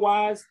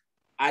solo-wise,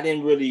 I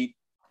didn't really,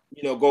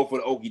 go for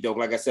the okie doke.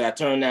 Like I said, I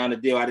turned down the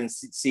deal. I didn't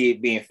see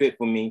it being fit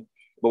for me.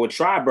 But with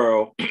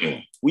Triborough,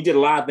 we did a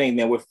lot of things,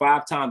 man. We're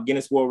 5-time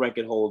Guinness World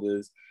Record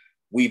holders.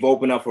 We've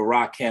opened up for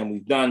Rakim.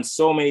 We've done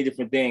so many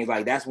different things.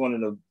 Like, that's one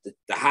of the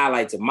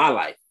highlights of my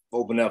life,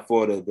 open up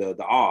for the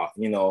art,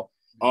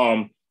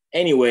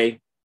 Anyway,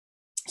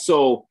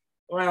 so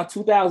around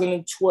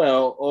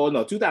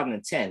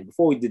 2010,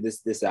 before we did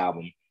this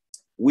album,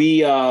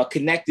 we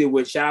connected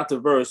with, shout out to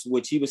Verse,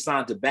 which he was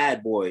signed to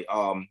Bad Boy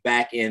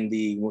back in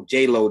the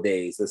J-Lo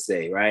days, let's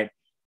say, right?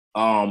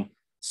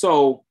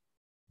 So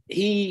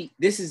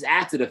this is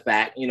after the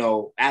fact,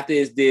 after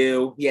his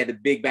deal, he had the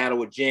big battle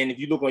with Jin. If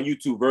you look on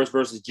YouTube, Verse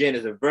versus Jin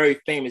is a very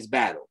famous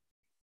battle.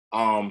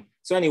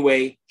 So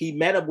anyway, he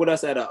met up with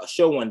us at a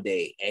show one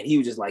day, and he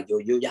was just like, yo,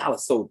 y'all are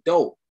so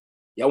dope.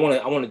 I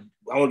want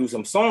to do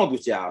some songs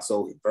with y'all.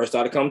 So he first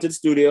started coming to the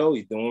studio.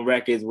 He's doing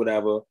records,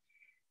 whatever.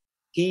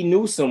 He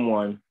knew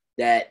someone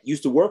that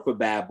used to work for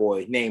Bad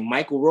Boy named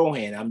Michael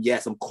Rohan. I'm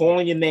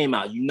calling your name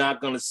out. You're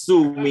not going to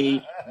sue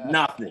me,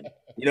 nothing.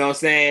 You know what I'm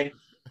saying?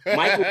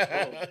 Michael,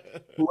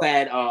 who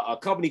had a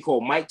company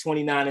called Mike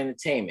 29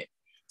 Entertainment.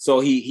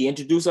 So he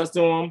introduced us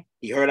to him.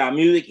 He heard our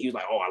music. He was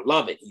like, oh, I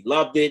love it. He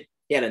loved it.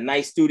 He had a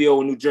nice studio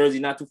in New Jersey,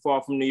 not too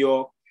far from New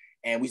York.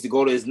 And we used to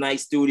go to his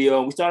nice studio.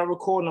 And we started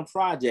recording a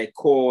project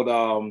called,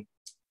 what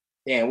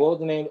was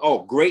the name?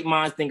 Oh, Great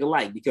Minds Think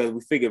Alike, because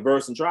we figured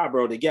Verse and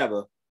Triborough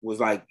together was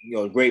like,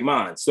 great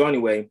minds. So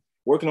anyway,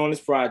 working on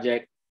this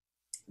project,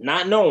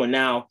 not knowing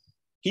now,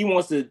 he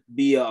wants to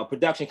be a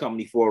production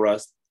company for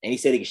us. And he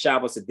said he could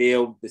shop us a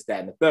deal, this, that,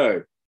 and the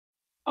third.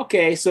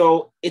 Okay,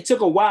 so it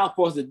took a while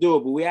for us to do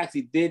it, but we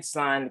actually did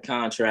sign the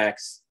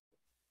contracts,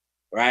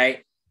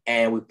 right?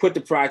 And we put the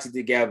project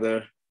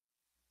together.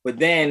 But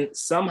then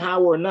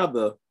somehow or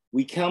another,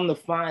 we come to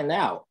find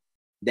out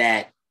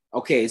that,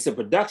 okay, it's a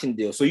production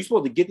deal. So you're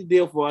supposed to get the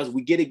deal for us.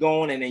 We get it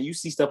going, and then you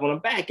see stuff on the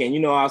back end. You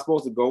know how it's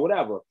supposed to go,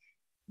 whatever.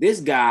 This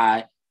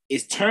guy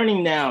is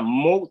turning down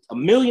 $1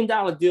 million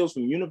deals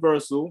from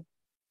Universal,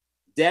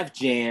 Def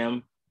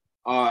Jam,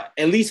 at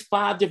least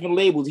 5 different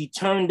labels. He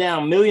turned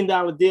down $1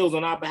 million deals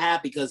on our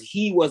behalf because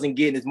he wasn't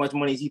getting as much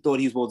money as he thought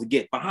he was supposed to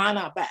get behind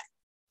our back.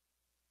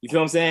 You feel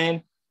what I'm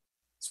saying?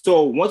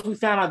 So once we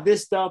found out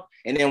this stuff,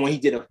 and then when he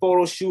did a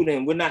photo shoot,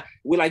 and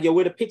we're like, yo,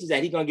 where the pictures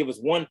at? He's gonna give us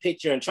one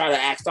picture and try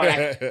to start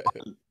acting.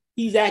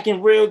 He's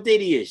acting real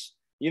Diddy-ish.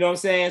 You know what I'm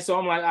saying? So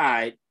I'm like, all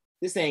right,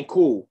 this ain't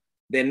cool.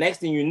 Then next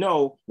thing you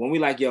know, when we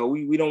like, yo,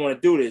 we don't want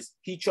to do this,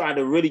 he tried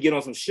to really get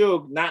on some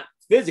sugar, not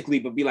physically,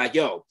 but be like,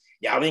 yo,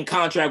 y'all in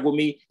contract with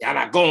me, y'all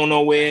not going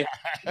nowhere.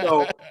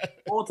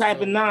 All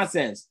type of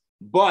nonsense.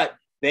 But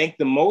thank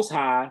the Most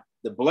High,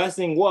 the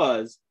blessing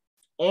was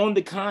on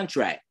the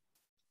contract.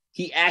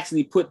 He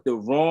actually put the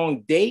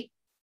wrong date,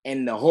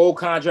 and the whole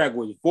contract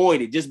was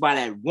voided just by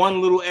that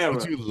one little error.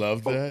 Don't you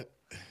love that?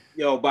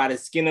 Yo, by the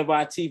skin of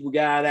our teeth, we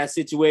got out of that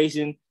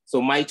situation.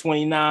 So Mike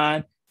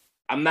 29,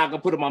 I'm not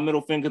gonna put up my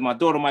middle finger because my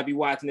daughter might be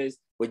watching this,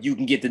 but you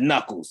can get the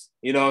knuckles.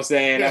 You know what I'm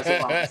saying? That's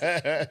what I'm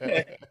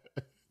saying.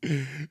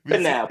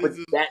 But that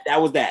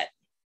was that.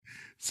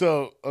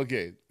 So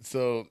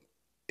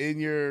in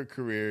your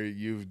career,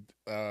 you've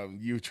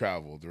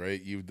traveled,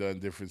 right? You've done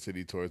different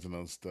city tours and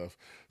other stuff.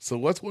 So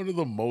what's one of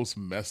the most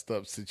messed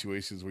up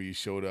situations where you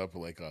showed up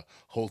like a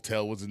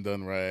hotel wasn't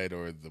done right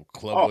or the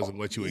club wasn't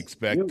what you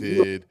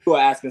expected? You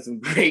are asking some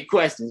great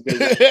questions.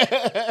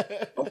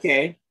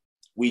 Okay.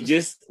 We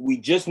just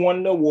won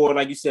an award,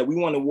 like you said. We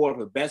won an award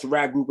for Best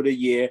Rap Group of the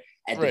Year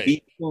at the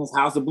BB King's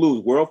House of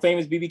Blues, world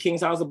famous BB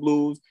King's House of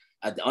Blues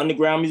at the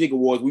Underground Music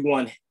Awards. We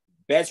won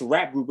Best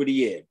Rap Group of the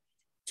Year,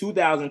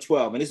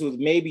 2012, and this was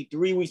maybe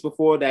 3 weeks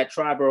before that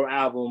Triborough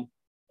album.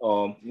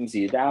 Let me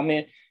see, is that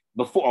man?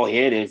 Before, oh,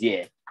 here it is,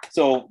 yeah.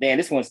 So, man,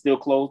 this one's still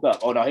closed up.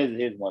 Oh no,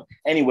 here's one.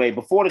 Anyway,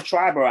 before the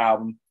Triborough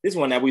album, this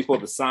one that we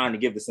supposed to sign to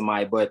give to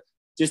somebody, but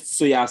just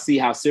so y'all see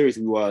how serious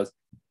we was.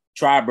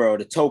 Triborough,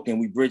 the token,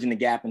 we bridging the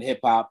gap in hip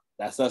hop.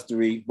 That's us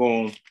three.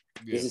 Boom.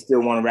 Yeah. This is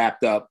still one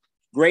wrapped up.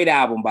 Great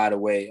album, by the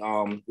way.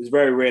 It's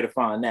very rare to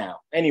find now.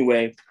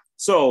 Anyway,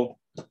 so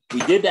we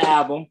did the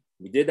album,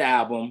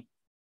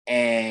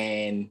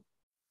 and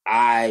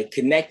I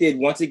connected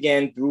once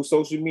again through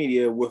social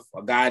media with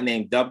a guy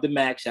named Dub the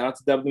Mac. Shout out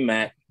to Dub the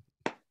Mac.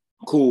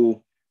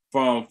 Cool,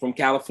 from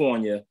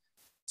California.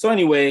 So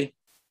anyway,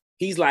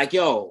 he's like,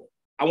 yo,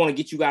 I want to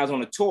get you guys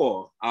on a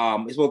tour.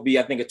 It's supposed to be,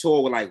 I think, a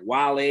tour with like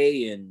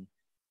Wale and a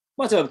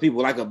bunch of other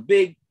people, like a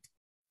big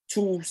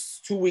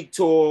two-week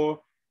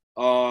tour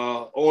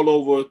all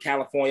over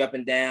California, up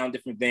and down,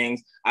 different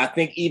things. I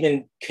think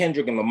even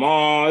Kendrick and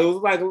Lamar, it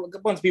was like a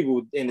bunch of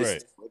people in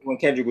this when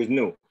Kendrick was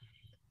new.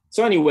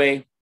 So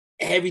anyway,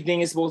 everything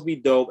is supposed to be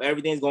dope.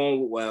 Everything's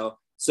going well.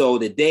 So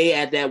the day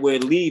at that we're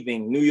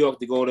leaving New York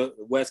to go to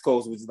the West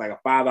Coast, which is like a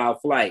 5-hour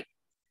flight.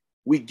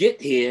 We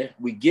get here,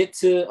 we get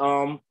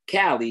to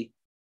Cali.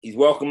 He's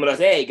welcoming us.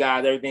 Hey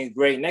guys, everything's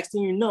great. Next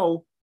thing you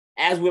know,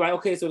 as we're like,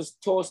 okay, so the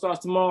tour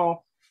starts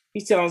tomorrow.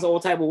 He's telling us all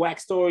type of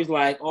whack stories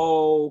like,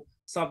 oh,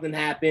 something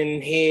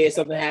happened here,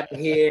 something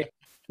happened here.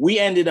 We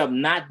ended up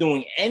not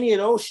doing any of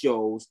those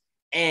shows.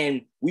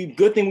 And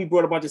good thing we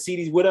brought a bunch of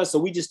CDs with us. So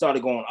we just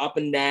started going up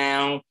and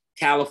down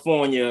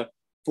California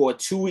for a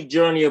 2-week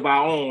journey of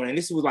our own. And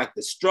this was like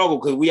the struggle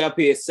because we up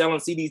here selling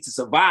CDs to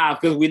survive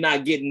because we're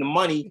not getting the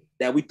money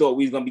that we thought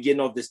we was going to be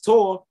getting off this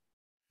tour.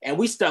 And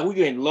we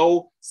getting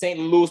low, St.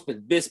 Louis,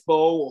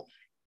 Obispo,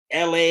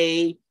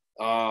 LA,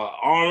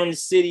 Orange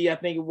City, I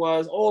think it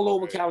was, all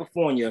over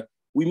California.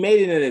 We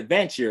made it an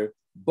adventure,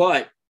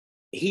 but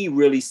he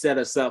really set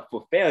us up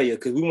for failure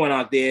because we went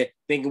out there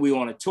thinking we were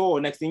on a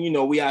tour. Next thing you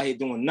know, we out here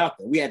doing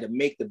nothing. We had to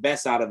make the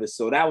best out of it.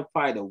 So that was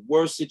probably the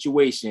worst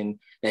situation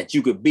that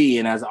you could be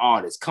in as an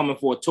artist, coming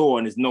for a tour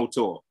and there's no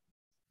tour.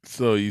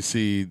 So you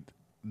see,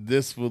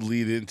 this will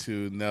lead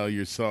into now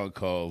your song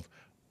called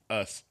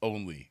Us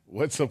Only.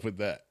 What's up with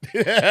that?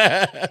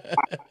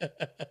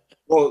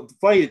 Well,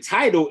 funny, the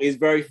title is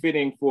very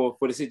fitting for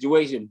the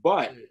situation,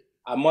 but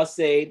I must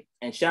say,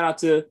 and shout out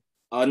to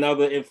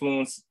another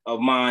influence of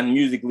mine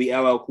musically,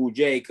 LL Cool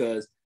J,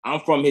 because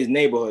I'm from his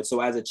neighborhood. So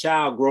as a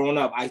child growing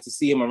up, I used to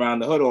see him around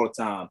the hood all the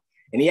time.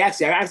 And I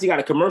actually got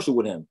a commercial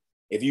with him.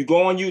 If you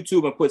go on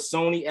YouTube and put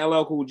Sony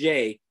LL Cool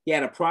J, he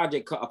had a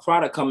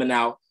product coming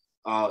out,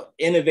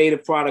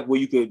 innovative product where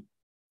you could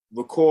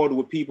record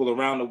with people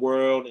around the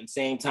world at the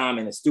same time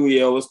in the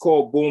studio. It's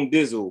called Boom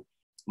Dizzle,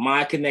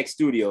 My Connect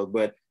Studios.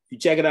 But if you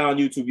check it out on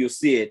YouTube, you'll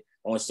see it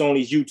on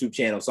Sony's YouTube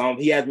channel. So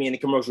he has me in the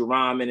commercial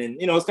rhyming and,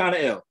 it's kind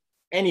of ill.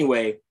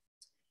 Anyway,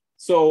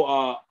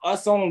 so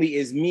Us Only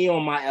is me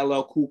on my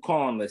LL Cool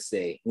Con, let's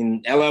say.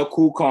 And LL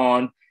Cool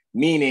Con,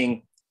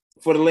 meaning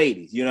for the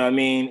ladies, you know what I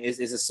mean? It's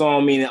a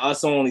song meaning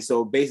us only.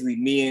 So basically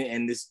me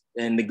and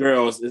the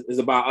girls is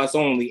about us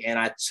only. And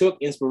I took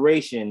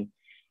inspiration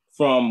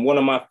from one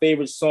of my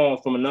favorite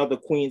songs from another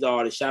Queens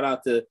artist. Shout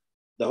out to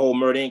the whole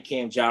Murder Inc.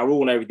 camp, Ja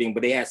Rule and everything,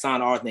 but they had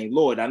signed an artist named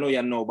Lloyd. I know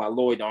y'all know about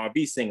Lloyd, the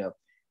R&B singer.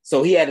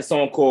 So he had a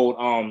song called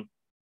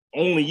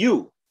Only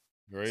You.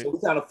 Great. So we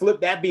kind of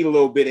flipped that beat a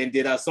little bit and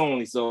did Us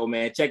Only. So,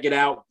 man, check it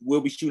out.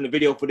 We'll be shooting a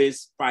video for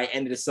this probably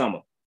end of the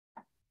summer.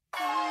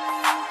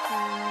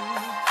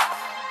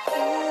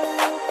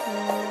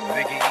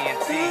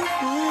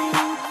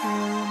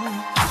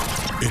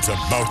 It's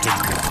about to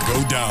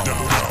go down.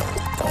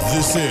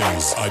 This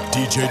is a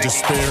DJ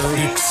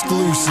Despair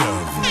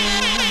exclusive.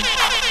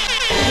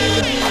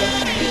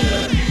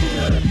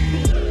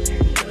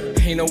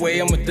 Ain't no way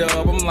I'm a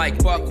dub, I'm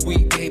like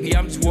buckwheat, baby,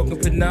 I'm just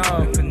walking for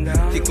numb.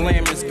 The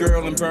glamorous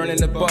girl and burning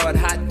the bud,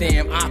 hot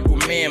damn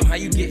Aquaman, how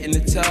you get in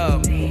the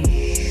tub?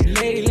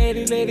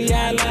 Lady,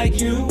 I like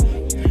you.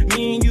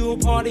 Me and you a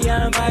party,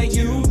 I invite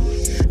you.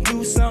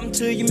 Do something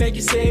to you, make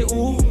you say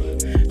ooh.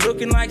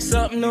 Looking like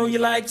something, know you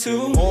like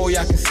to. Oh,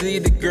 y'all can see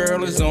the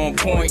girl is on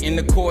point. In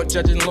the court,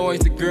 judging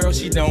lawyers, the girl,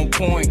 she don't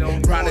point.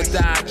 Proud to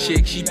die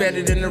chick, she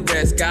better than the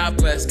rest. God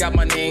bless, got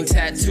my name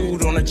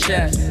tattooed on her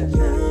chest.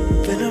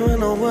 Been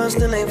around the world,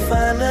 still ain't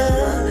find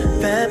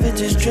her. Bad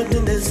bitches tripped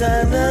in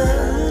designer.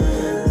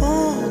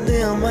 Ooh,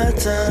 they on my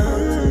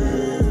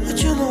time.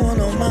 But you the one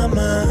on my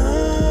mind.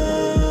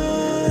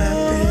 I've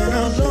been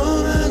all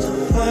over the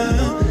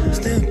world,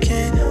 still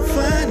can't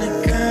find a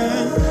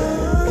girl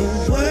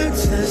who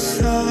works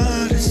as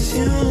hard as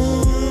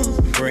you.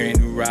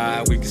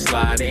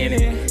 slide in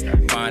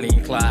it. Bonnie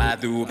and Clyde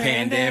through a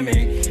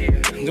pandemic.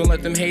 Don't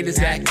let them haters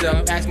act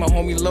up. Ask my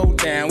homie Low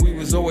Down, we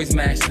was always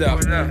matched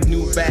up.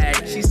 New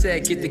bag, she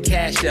said get the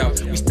cash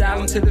out. We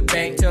style to the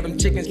bank, tell them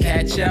chickens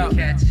catch up.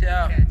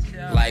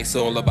 Life's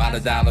all about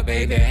 $1,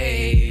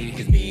 baby.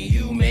 Cause me and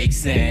you make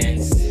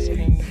sense.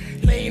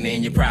 Laying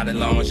in your Prada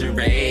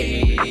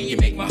lingerie, you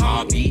make my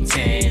heart beat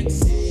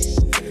tense.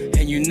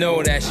 And you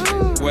know that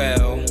shit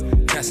well.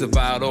 That's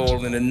about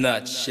all in a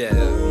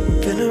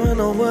nutshell. Been around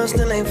the world,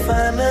 still ain't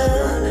find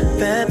her.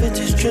 Bad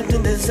bitches dripped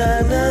in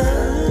designer.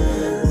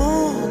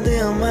 Ooh,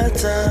 they on my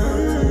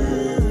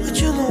time.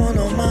 But you the one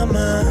on my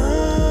mind.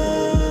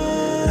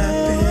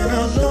 I've been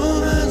all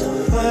over the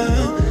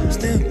world,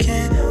 still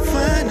can't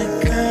find a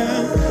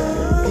girl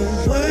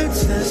who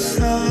works as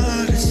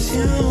hard as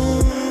you.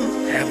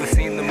 Ever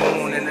seen the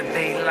moon in the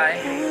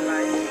daylight?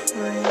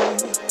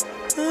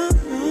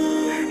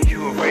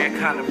 You a rare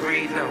kind of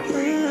breed though.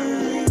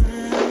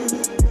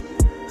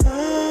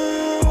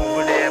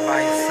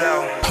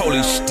 Holy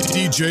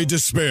DJ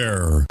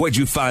Despair. Where'd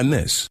you find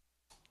this?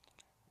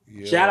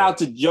 Yeah. Shout out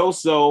to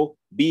Joso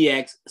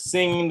BX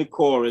singing the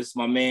chorus.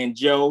 My man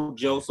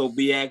Joso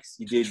BX.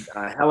 You did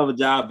a hell of a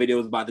job. Video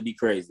is about to be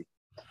crazy.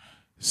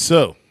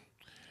 So,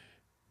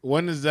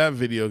 when is that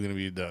video going to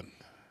be done?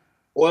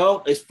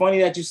 Well, it's funny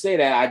that you say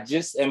that. I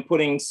just am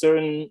putting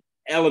certain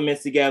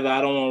elements together.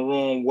 I don't want to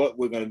ruin what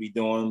we're going to be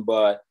doing,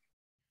 but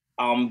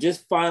I'm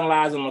just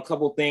finalizing a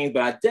couple things.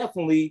 But I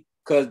definitely,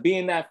 because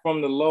being that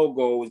From the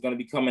Logo is going to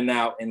be coming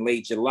out in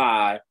late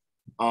July,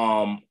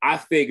 I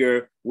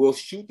figure we'll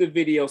shoot the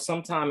video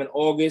sometime in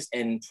August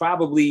and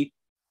probably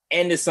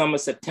end of summer,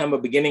 September,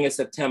 beginning of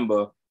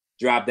September,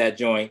 drop that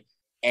joint.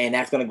 And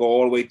that's going to go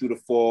all the way through the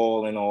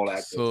fall and all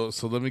that. So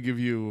let me give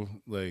you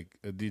like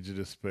a DJ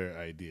Despair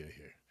idea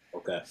here.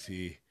 Okay.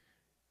 See,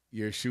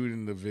 you're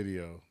shooting the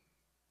video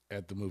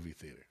at the movie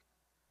theater.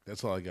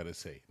 That's all I got to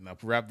say. Now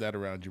wrap that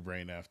around your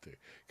brain after,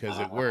 because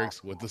it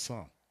works with the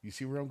song. You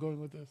see where I'm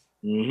going with this?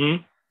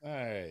 Mm-hmm. All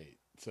right.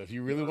 So if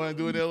you really want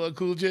to do it LL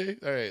Cool J,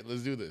 all right,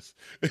 let's do this.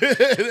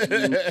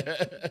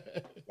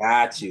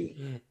 Got you.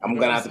 I'm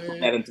going to have to put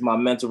that into my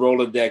mental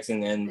Rolodex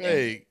and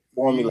hey,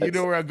 formula. You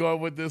know where I'm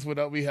going with this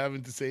without me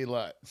having to say a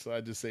lot. So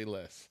I just say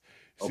less.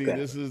 See,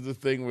 this is the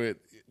thing with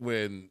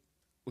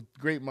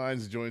great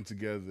minds join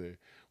together,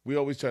 we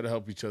always try to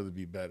help each other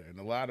be better. And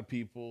a lot of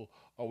people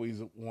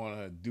always want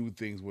to do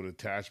things with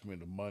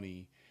attachment of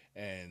money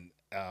and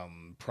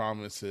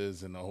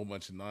promises and a whole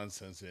bunch of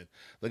nonsense. And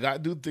like I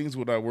do things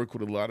when I work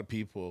with a lot of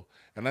people,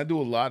 and I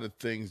do a lot of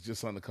things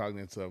just on the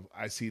cognizance of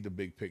I see the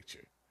big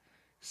picture.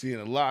 See,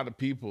 and a lot of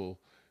people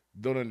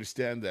don't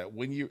understand that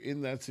when you're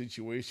in that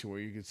situation where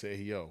you can say,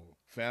 hey, yo,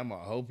 fam,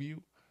 I'll help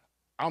you.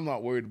 I'm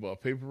not worried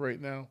about paper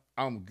right now.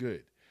 I'm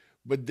good.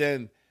 But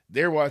then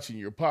they're watching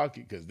your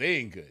pocket because they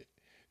ain't good.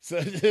 So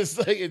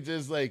it's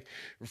just like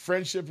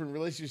friendship and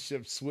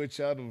relationships switch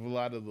out of a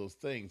lot of those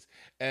things.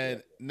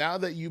 And now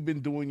that you've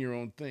been doing your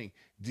own thing,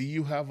 do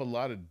you have a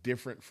lot of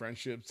different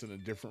friendships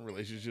and different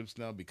relationships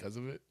now because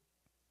of it?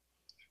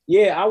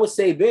 Yeah, I would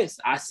say this.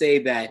 I say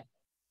that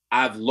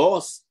I've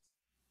lost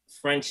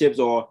friendships,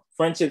 or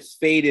friendships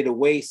faded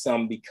away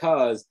some,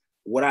 because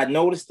what I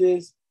noticed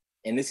is,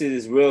 and this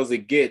is as real as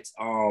it gets,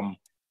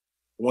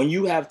 when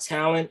you have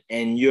talent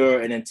and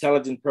you're an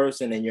intelligent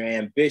person and you're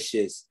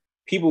ambitious,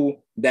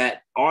 people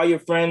that are your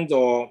friends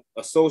or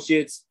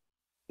associates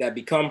that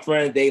become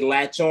friends, they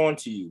latch on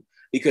to you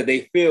because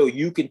they feel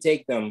you can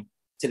take them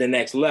to the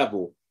next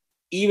level,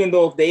 even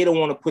though if they don't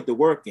want to put the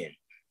work in.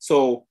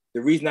 So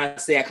the reason I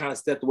say I kind of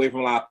stepped away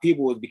from a lot of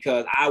people is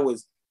because I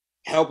was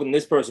helping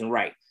this person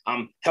right.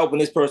 I'm helping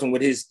this person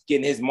with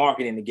getting his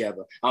marketing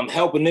together. I'm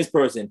helping this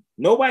person.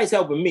 Nobody's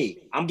helping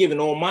me. I'm giving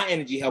all my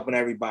energy helping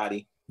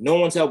everybody. No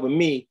one's helping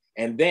me.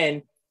 And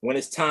then when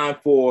it's time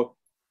for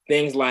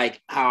things like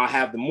how I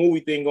have the movie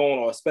thing going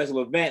or a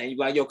special event, and you're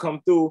like, yo,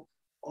 come through.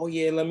 Oh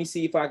yeah, let me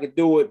see if I could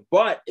do it.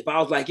 But if I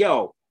was like,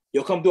 yo,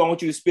 come through, I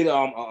want you to spit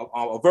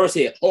a verse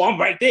here. Oh, I'm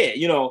right there.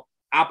 You know,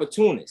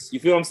 opportunists. You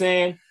feel what I'm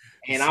saying?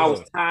 And I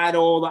was tired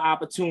of all the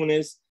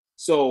opportunists.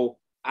 So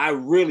I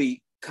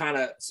really kind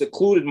of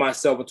secluded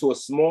myself into a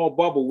small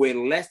bubble with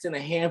less than a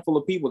handful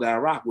of people that I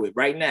rock with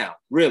right now.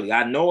 Really,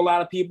 I know a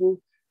lot of people,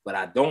 but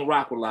I don't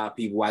rock with a lot of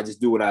people. I just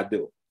do what I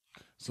do.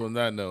 So on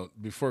that note,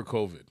 before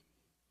COVID,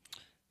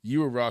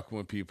 you were rocking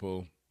with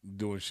people,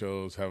 doing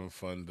shows, having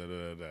fun,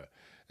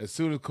 As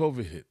soon as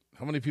COVID hit,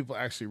 how many people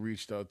actually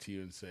reached out to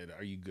you and said,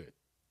 are you good?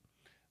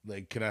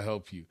 Like, can I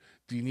help you?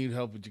 Do you need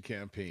help with your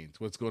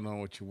campaigns? What's going on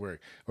with your work?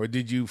 Or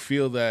did you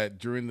feel that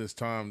during this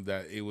time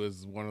that it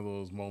was one of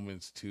those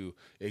moments to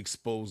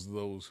expose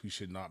those who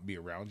should not be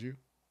around you?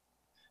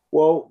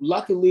 Well,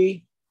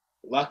 luckily,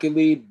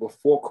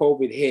 before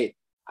COVID hit,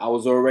 I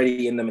was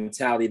already in the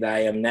mentality that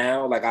I am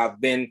now. Like,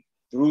 I've been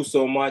through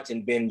so much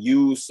and been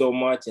used so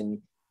much, and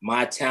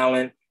my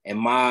talent and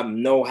my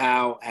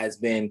know-how has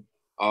been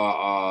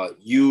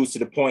used to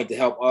the point to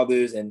help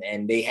others,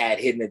 and they had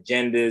hidden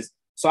agendas.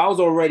 So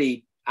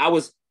I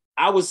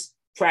was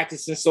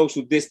practicing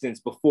social distance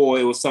before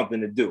it was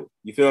something to do.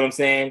 You feel what I'm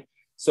saying?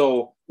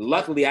 So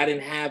luckily I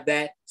didn't have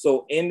that.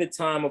 So in the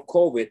time of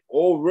COVID,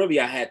 all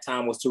really I had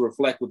time was to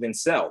reflect within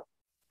self.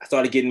 I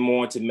started getting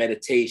more into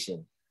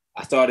meditation.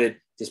 I started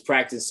just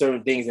practicing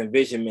certain things,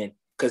 envisionment,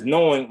 because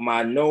knowing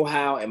my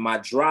know-how and my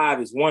drive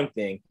is one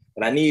thing,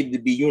 but I needed to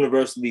be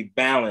universally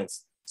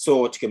balanced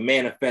so it can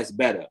manifest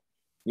better.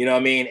 You know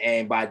what I mean?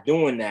 And by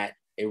doing that,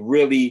 it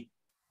really,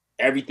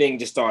 everything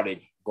just started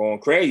going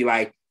crazy.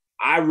 Like,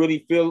 I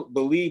really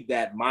believe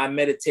that my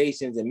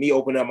meditations and me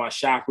opening up my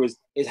chakras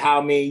is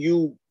how me and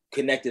you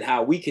connected,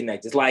 how we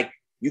connect. It's like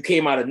you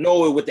came out of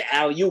nowhere with the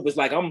alley-oop. It's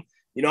like I'm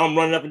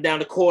running up and down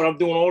the court. I'm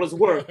doing all this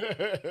work.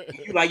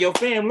 You like, yo,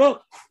 fam,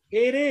 look,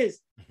 here it is.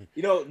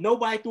 You know,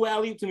 nobody threw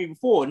alley-oop to me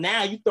before.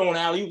 Now you throwing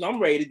alley-oops. I'm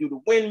ready to do the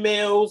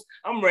windmills.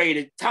 I'm ready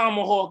to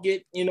tomahawk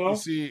it, you know?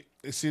 See,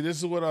 this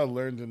is what I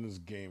learned in this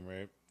game,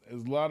 right?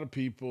 There's a lot of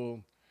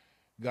people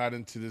got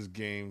into this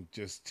game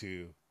just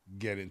to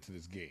get into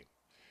this game.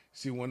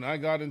 See, when I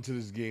got into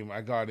this game,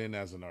 I got in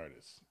as an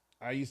artist.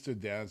 I used to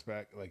dance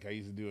I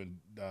used to do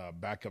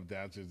backup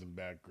dancers in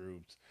back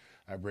groups.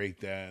 I break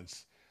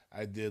dance.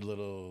 I did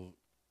little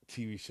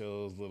TV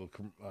shows, little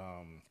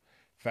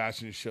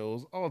fashion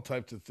shows, all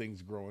types of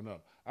things growing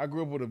up. I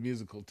grew up with a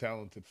musical,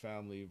 talented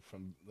family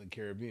from the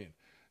Caribbean.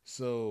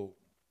 So,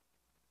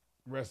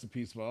 rest in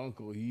peace, my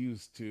uncle. He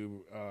used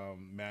to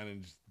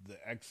manage the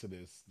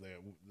Exodus, the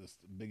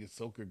biggest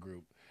soca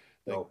group,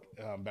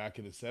 back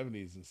in the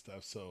 70s and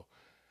stuff. So,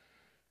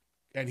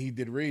 and he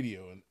did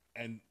radio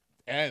and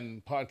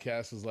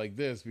podcasts like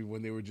this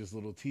when they were just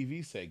little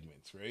TV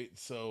segments, right?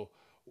 So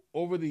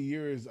over the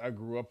years, I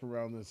grew up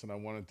around this and I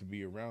wanted to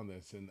be around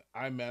this. And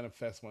I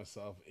manifest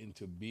myself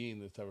into being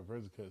this type of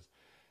person because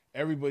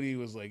everybody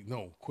was like,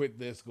 no, quit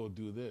this, go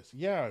do this.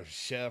 Yeah,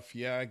 chef.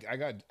 Yeah, I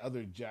got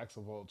other jacks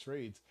of all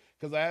trades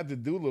because I had to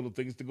do little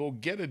things to go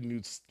get a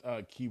new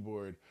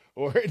keyboard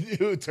or a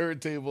new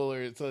turntable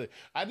or something.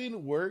 I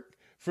didn't work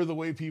for the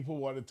way people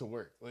wanted to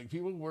work. Like,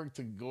 people work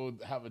to go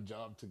have a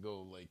job to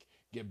go, like,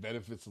 get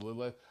benefits a little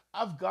less.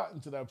 I've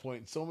gotten to that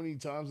point so many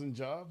times in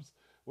jobs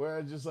where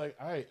I'm just like,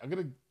 all right, I'm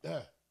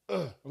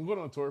going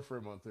on tour for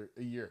a month or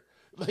a year.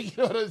 Like, you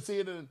know what I'm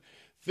saying? And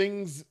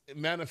things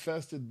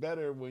manifested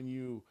better when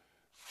you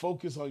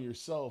focus on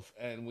yourself.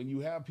 And when you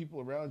have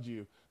people around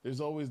you,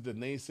 there's always the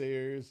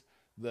naysayers,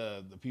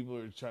 the people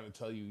who are trying to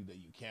tell you that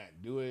you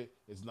can't do it.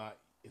 It's not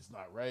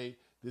right.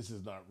 This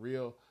is not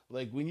real.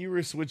 Like, when you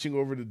were switching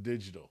over to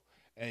digital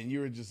and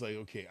you were just like,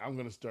 okay, I'm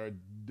going to start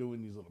doing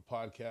these little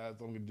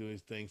podcasts. I'm going to do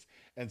these things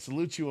and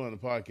salute you on the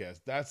podcast.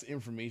 That's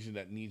information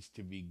that needs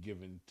to be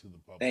given to the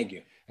public. Thank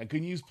you. And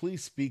can you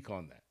please speak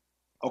on that?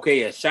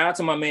 Okay, yeah. Shout out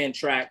to my man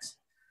Trax.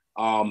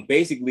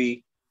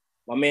 Basically,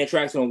 my man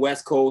Trax on the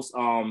West Coast.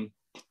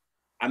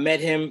 I met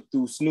him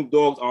through Snoop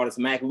Dogg's artist,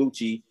 Mac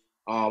Lucci.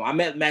 I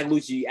met Mac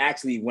Lucci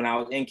actually when I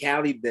was in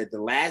Cali. The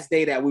last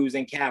day that we was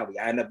in Cali,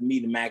 I ended up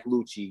meeting Mac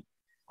Lucci.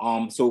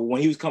 So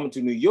when he was coming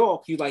to New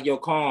York, he was like, yo,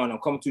 Con, I'm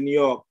coming to New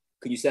York.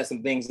 Could you set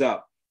some things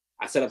up?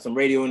 I set up some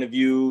radio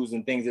interviews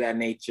and things of that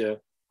nature.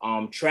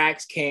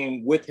 Trax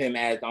came with him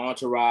as the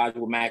entourage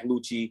with Mac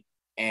Lucci,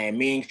 and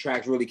me and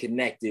Trax really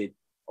connected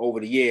over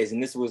the years.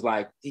 And this was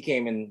like, he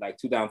came in like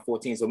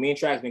 2014. So me and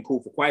Trax been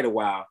cool for quite a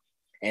while.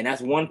 And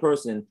that's one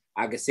person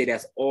I could say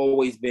that's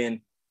always been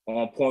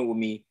on point with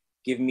me,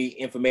 giving me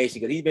information,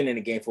 because he's been in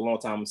the game for a long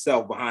time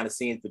himself, behind the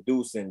scenes,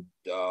 producing,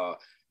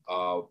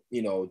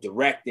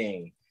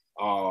 directing,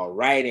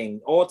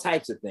 writing, all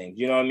types of things.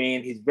 You know what I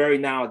mean? He's very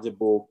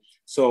knowledgeable.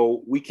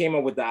 So we came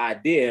up with the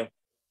idea,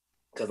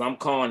 because I'm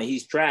Con and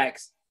he's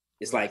Trax.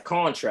 It's like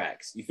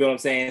contracts. You feel what I'm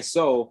saying?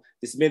 So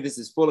this business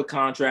is full of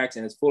contracts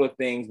and it's full of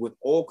things with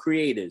all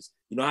creators.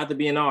 You don't have to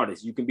be an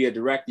artist. You can be a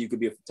director. You could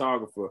be a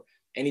photographer,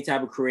 any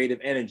type of creative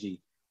energy.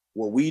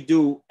 What we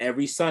do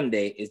every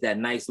Sunday is that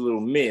nice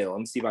little meal. Let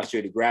me see if I show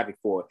you the graphic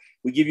for it.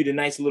 We give you the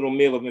nice little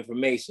meal of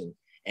information.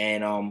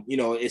 And,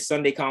 it's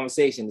Sunday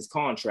conversation, it's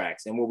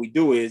contracts. And what we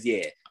do is,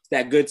 it's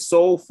that good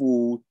soul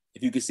food.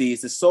 If you can see,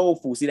 it's the soul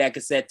food. See that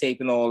cassette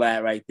tape and all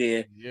that right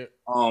there? Yeah.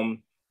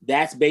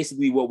 That's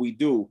basically what we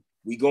do.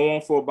 We go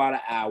on for about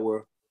an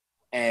hour,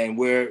 and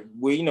we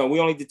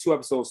only did 2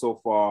 episodes so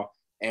far,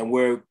 and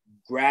we're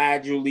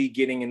gradually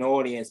getting an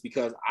audience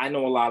because I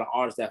know a lot of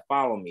artists that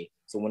follow me.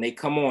 So when they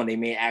come on, they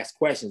may ask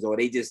questions or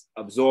they just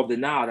absorb the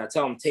knowledge. I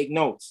tell them, take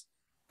notes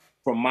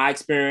from my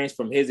experience,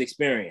 from his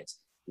experience.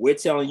 We're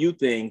telling you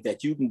things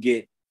that you can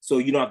get so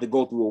you don't have to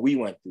go through what we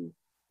went through.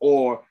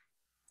 Or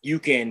you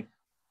can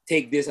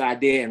take this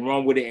idea and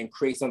run with it and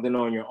create something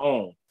on your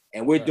own.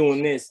 And we're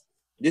doing this.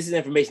 This is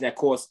information that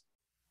costs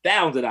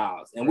thousands of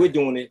dollars, and we're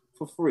doing it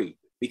for free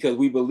because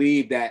we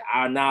believe that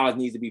our knowledge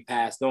needs to be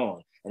passed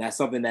on. And that's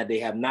something that they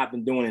have not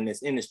been doing in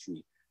this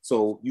industry.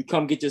 So you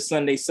come get your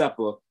Sunday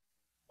supper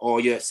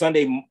or your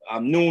Sunday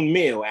noon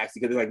meal,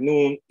 actually, because it's like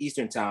noon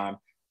Eastern time,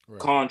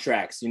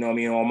 contracts,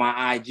 on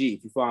my IG.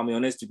 If you follow me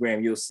on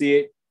Instagram, you'll see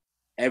it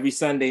every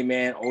Sunday,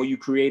 man. All you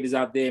creators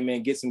out there,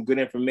 man, get some good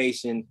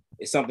information.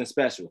 It's something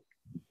special.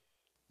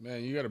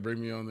 Man, you got to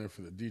bring me on there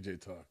for the DJ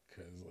talk.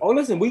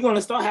 Listen, we're going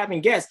to start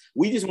having guests.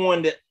 We just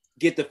wanted to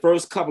get the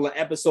first couple of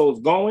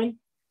episodes going.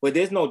 But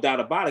there's no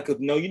doubt about it,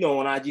 because you know,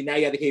 on IG now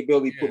you have the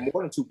capability to put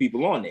more than 2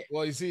 people on there.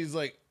 Well, you see, it's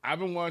like I've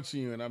been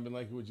watching you, and I've been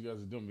liking what you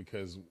guys are doing,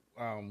 because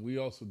we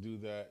also do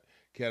that.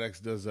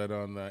 CatX does that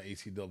on the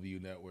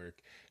ACW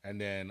network, and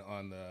then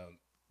on the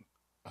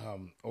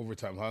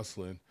Overtime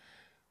Hustling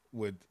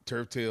with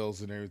Turf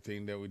Tales and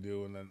everything that we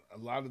do. And then a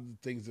lot of the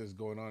things that's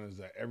going on is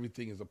that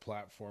everything is a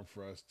platform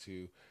for us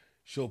to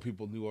show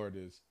people new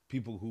artists,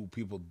 people who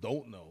people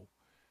don't know,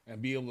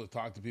 and be able to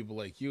talk to people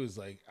like you. Is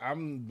like, I've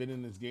been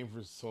in this game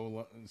for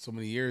so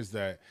many years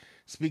that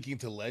speaking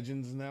to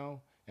legends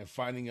now and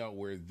finding out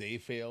where they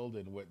failed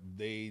and what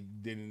they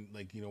didn't,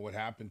 like, you know, what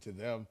happened to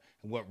them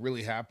and what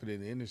really happened in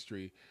the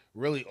industry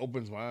really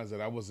opens my eyes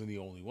that I wasn't the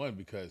only one.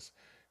 Because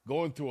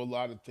going through a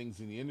lot of things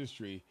in the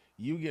industry,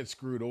 you get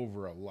screwed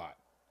over a lot.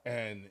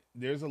 And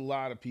there's a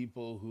lot of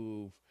people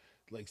who've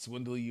like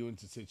swindle you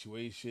into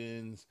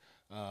situations,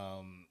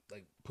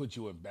 like put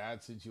you in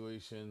bad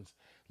situations.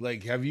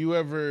 Like, have you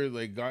ever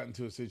like gotten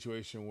to a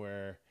situation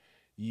where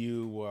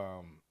you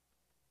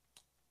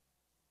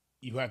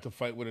you had to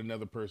fight with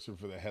another person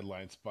for the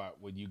headline spot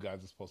when you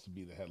guys are supposed to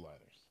be the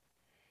headliners?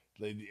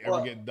 Like, you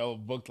ever get double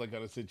booked like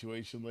on a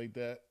situation like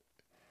that?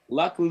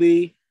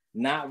 Luckily,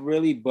 not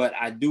really, but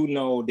I do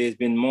know there's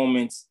been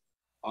moments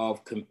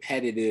of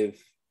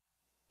competitive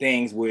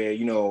things where,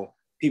 you know,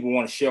 people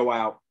want to show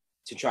out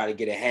to try to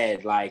get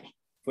ahead. Like,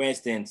 for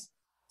instance,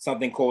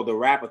 something called the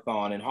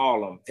Rapathon in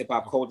Harlem, Hip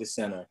Hop Culture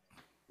Center.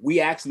 We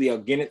actually are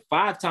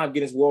 5-time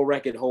Guinness World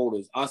Record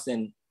holders, us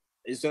and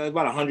it's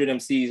about 100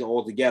 MCs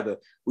all together.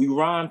 We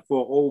run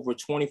for over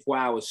 24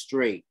 hours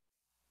straight,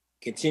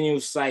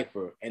 continuous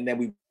cypher, and then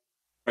we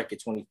record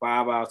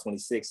 25 hours,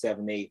 26,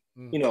 7, 8,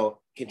 you know,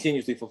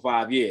 continuously for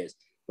 5 years.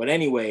 But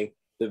anyway,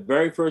 the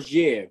very first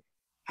year,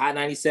 Hot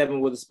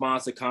 97 was a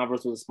sponsor,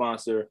 Converse was a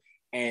sponsor,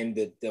 and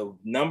the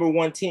number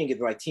one team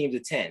gets like teams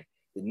of 10.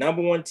 The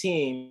number one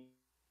team,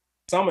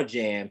 Summer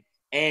Jam,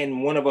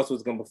 and one of us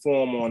was going to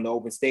perform on the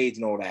open stage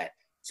and all that.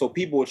 So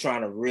people were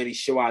trying to really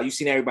show out. You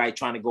seen everybody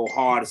trying to go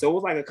hard. So it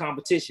was like a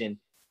competition.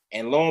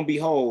 And lo and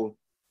behold,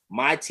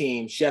 my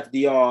team, Chef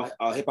DR,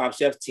 Hip Hop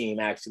Chef team,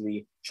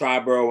 actually,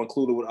 Triborough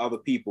included with other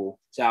people.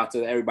 Shout out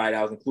to everybody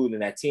that was included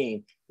in that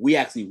team. We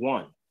actually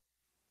won.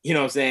 You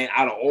know what I'm saying?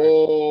 Out of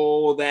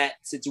all that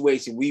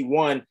situation, we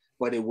won,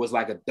 but it was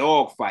like a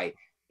dog fight.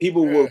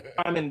 People were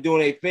coming and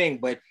doing their thing,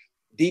 but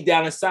deep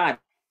down inside,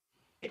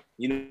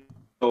 you know,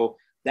 so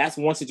that's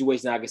one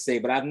situation I could say.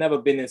 But I've never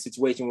been in a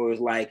situation where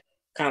it's like,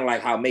 kind of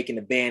like how making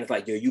the band, it's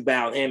like, yo, you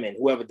bound him and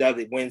whoever does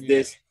it wins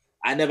this.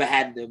 I never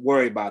had to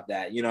worry about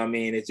that. You know what I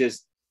mean? It's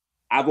just,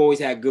 I've always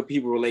had good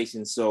people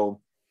relations, so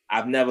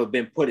I've never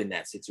been put in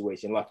that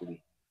situation,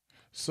 luckily.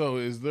 So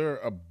is there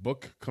a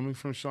book coming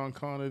from Sean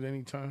Khan at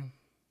any time?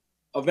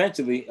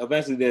 Eventually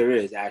there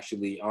is,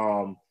 actually.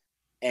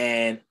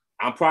 And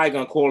I'm probably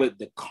going to call it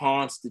the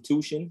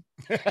Constitution.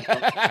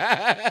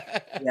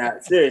 Yeah,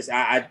 serious.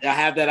 I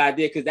have that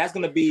idea because that's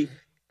going to be,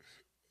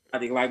 I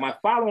think, like my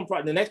following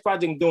project, the next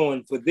project I'm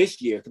doing for this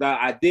year, because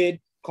I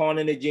did Khan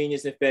and the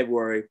Genius in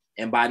February,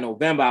 and by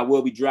November I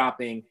will be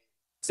dropping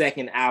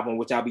second album,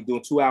 which I'll be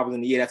doing 2 albums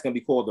in the year. That's going to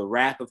be called The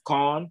Wrath of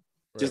Khan. Right.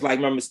 Just like,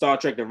 remember Star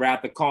Trek, The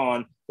Wrath of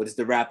Khan, but it's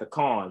The Wrath of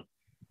Khan.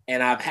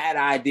 And I've had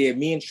an idea,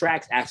 me and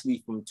Trax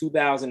actually from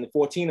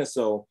 2014 or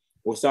so,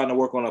 we're starting to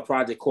work on a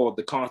project called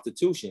The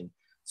Constitution.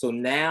 So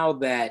now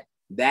that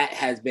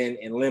has been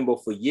in limbo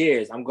for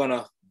years, I'm going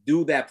to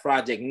do that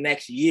project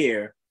next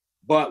year,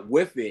 but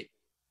with it,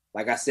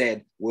 like I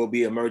said, we'll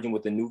be emerging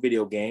with a new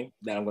video game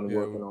that I'm going to be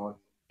working on.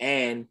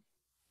 And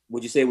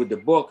would you say with the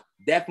book,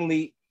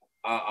 definitely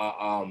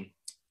what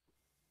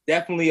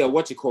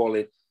you call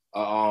it?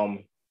 How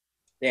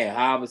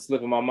it's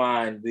slipping my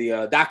mind.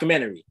 The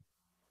documentary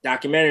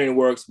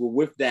works. But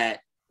with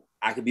that,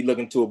 I could be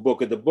looking to a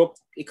book. Of the book,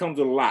 it comes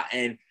with a lot.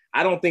 And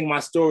I don't think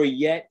my story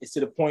yet is to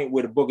the point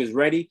where the book is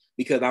ready,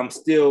 because I'm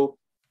still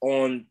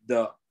on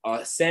the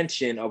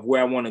ascension of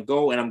where I want to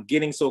go, and I'm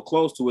getting so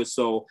close to it.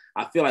 So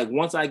I feel like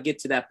once I get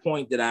to that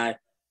point that I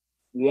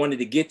wanted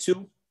to get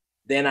to,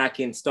 then I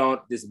can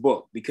start this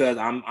book, because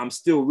I'm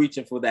still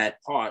reaching for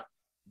that part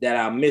that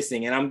I'm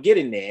missing, and I'm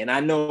getting there. And I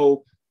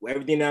know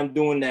everything that I'm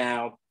doing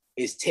now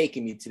is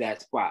taking me to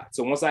that spot.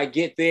 So once I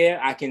get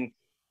there, I can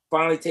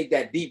finally take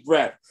that deep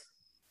breath,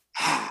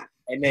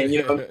 and then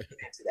get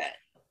into that.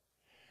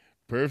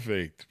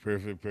 Perfect.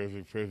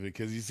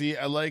 Because you see,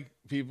 I like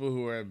people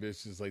who are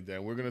ambitious like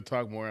that. We're going to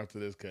talk more after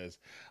this, because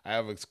I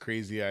have a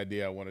crazy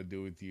idea I want to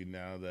do with you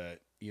now that,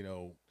 you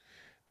know,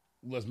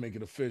 let's make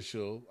it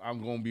official.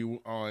 I'm going to be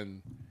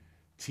on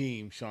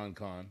Team Sean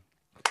Khan.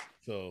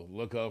 So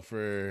look out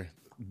for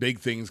big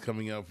things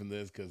coming up from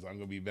this, because I'm going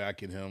to be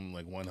backing him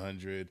like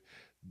 100.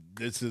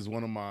 This is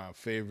one of my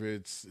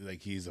favorites. Like,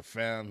 he's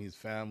he's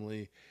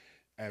family.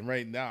 And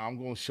right now I'm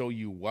going to show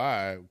you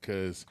why,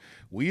 because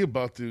we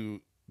about to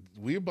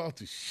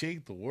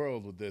shake the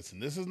world with this.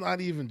 And this is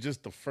not even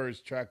just the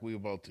first track we're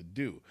about to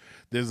do.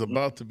 There's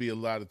about to be a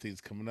lot of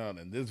things coming out.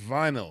 And this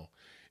vinyl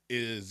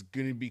is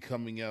going to be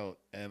coming out.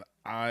 And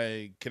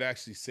I could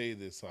actually say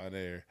this on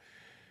air.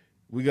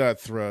 We got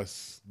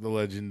Thrust, the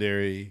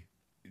legendary,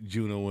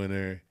 Juno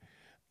winner.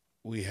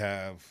 We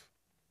have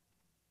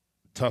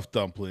Tough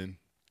Dumpling,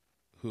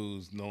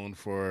 who's known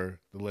for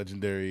the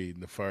legendary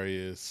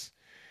Nefarious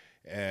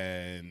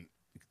and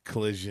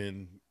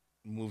Collision,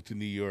 moved to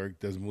New York,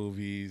 does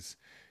movies,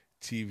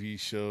 TV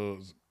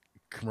shows,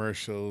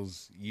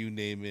 commercials, you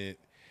name it.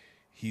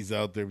 He's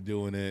out there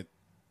doing it.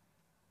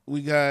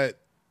 We got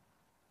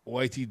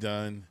YT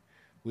Dunn.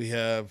 We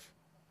have,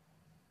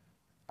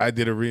 I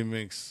did a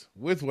remix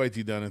with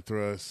YT Dunn and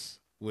Thrust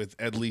with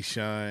Ed Lee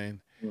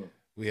Shine.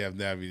 We have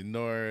Navi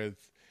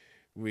North.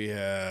 We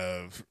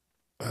have,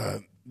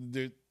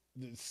 there's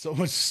so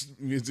much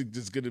music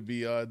that's going to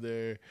be on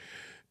there.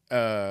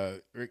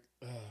 Rick,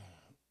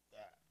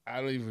 I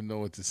don't even know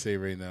what to say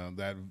right now.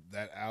 That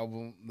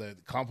album,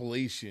 that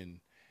compilation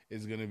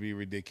is going to be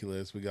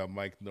ridiculous. We got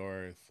Mike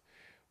North.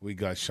 We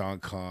got Sean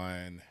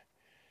Khan.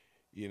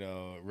 You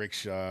know,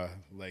 Rickshaw.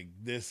 Like,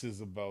 this is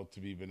about to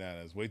be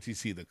bananas. Wait till you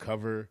see the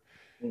cover.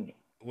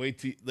 Wait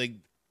till, like,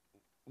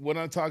 when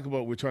I talk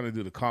about we're trying to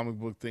do the comic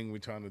book thing, we're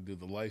trying to do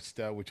the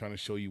lifestyle, we're trying to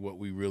show you what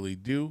we really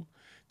do,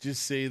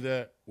 just say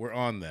that we're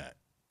on that.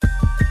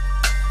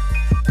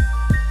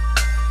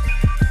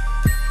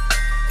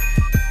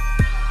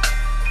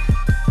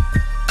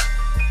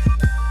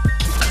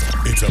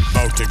 It's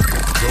about to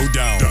go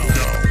down.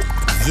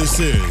 This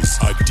is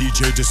a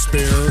DJ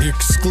Despair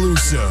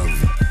exclusive.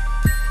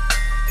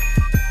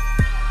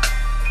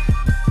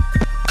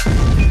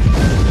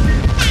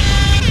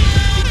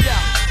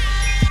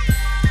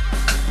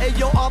 Hey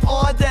yo, I'm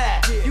on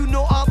that. You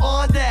know I'm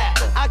on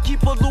that. I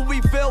keep a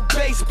Louisville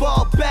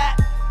baseball bat.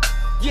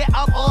 Yeah,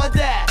 I'm on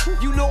that.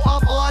 You know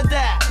I'm on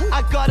that.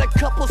 I got a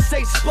couple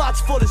safe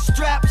spots for the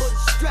straps.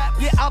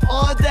 Yeah, I'm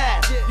on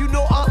that. You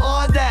know I'm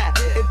on that.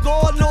 And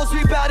Lord knows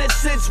we bout it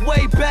since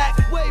way back.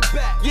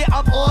 Yeah,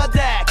 I'm on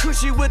that.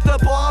 Cushy with the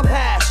bomb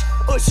hash.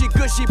 Ushy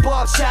gushy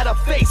bomb shot a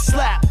face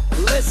slap.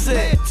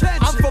 Listen,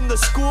 I'm from the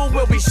school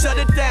where we shut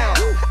it down.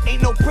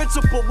 Ain't no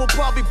principal, will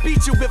probably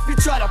beat you if you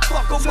try to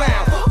fuck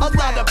around. A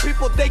lot of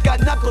people, they got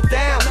knuckled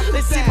down.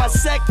 They see my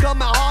set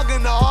come out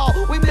hogging the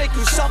hall. We make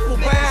you shuffle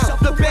round.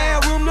 The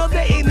band room, no,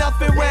 they ain't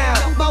nothing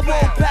round. My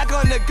roll pack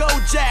on the go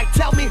jack.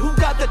 Tell me who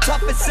got the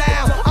toughest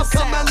sound. I'm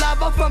coming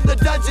live, I'm from the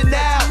dungeon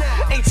now.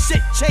 Ain't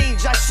shit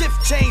changed, I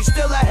shift change,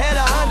 still ahead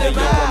of 100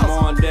 miles. Hey, yo,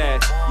 I'm on that.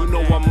 You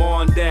know I'm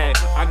on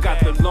that. I got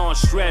the launch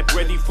strap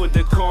ready for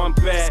the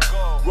combat.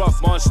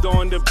 Rough monster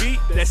on the beat,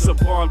 that's a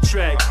bomb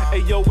track. Hey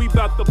yo, we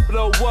bout to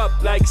blow up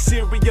like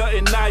Syria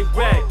and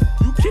Iraq.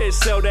 You can't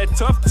sell that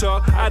tough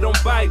talk, I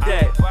don't buy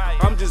that.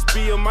 I'm just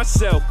being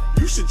myself,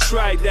 you should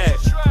try that.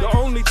 The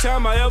only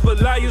time I ever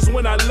lie is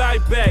when I lie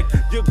back.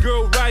 Your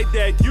girl write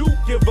that, you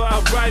give her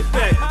a right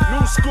back.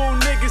 New school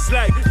niggas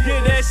like,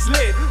 yeah, that's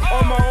lit.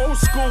 All my old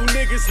school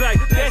niggas like,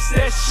 that's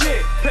that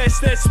shit. Pass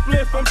that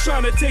spliff, I'm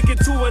trying to take it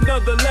to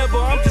another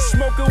level. I'm just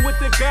smoking with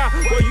the guy,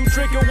 while you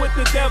drinking with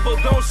the devil.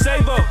 Don't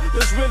save her,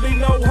 there's really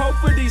no hope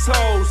for these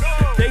hoes.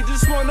 They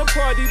just wanna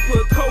party,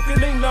 put coke in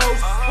their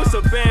nose. What's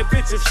a bad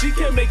bitch if she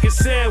can't make a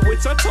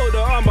sandwich? I told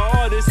her I'm an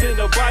artist and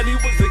her body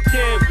was a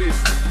canvas.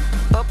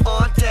 I'm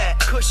on that,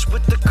 Kush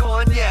with the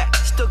cognac.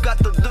 Still got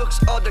the looks,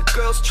 all the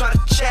girls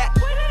tryna chat.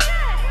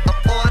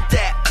 I'm on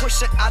that,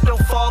 pushing, I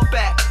don't fall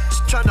back.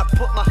 Just tryna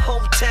put my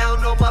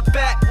hometown on my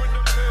back.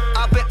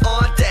 I've been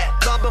on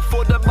that, long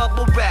before the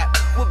mumble rap.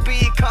 We're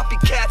being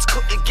copycats,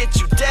 couldn't get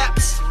you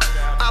daps.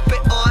 I've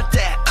been on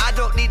that, I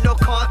don't need no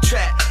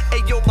contract.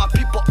 Hey yo, my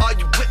people, are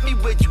you with me?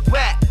 Where you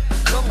at?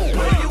 Come on,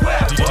 where you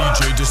at?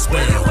 DJ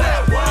Despair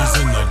is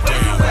in the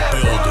damn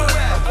building.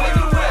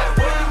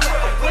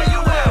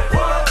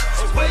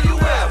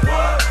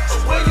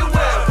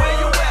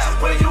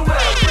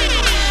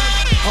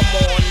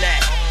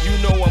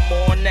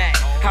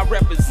 I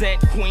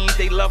represent Queens,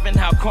 they loving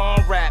how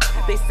Con rap.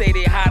 They say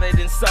they hotter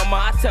than summer,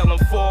 I tell them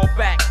fall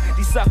back.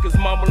 These suckers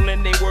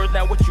mumbling they words,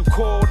 now what you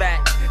call that?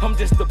 I'm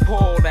just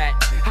appalled at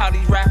how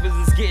these rappers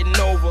is getting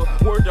over.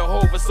 Word to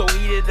Hova, so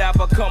heated I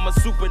become a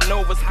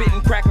supernova.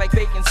 Spitting crack like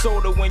baking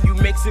soda when you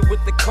mix it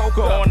with the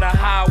coca. On the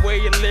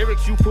highway, your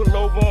lyrics you pull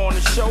over on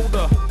the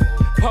shoulder.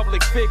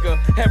 Public figure,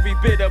 every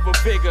bit of a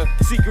vigor.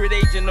 Secret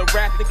agent, a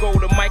rap to go,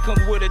 the mic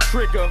comes with a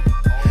trigger.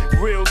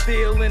 Real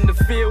deal in the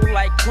field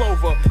like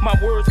Clover. My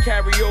words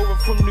carry over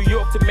from New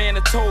York to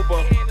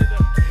Manitoba.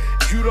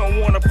 You don't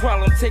want a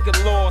problem, take a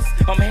loss.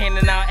 I'm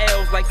handing out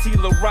L's like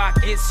T-La Rock,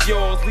 it's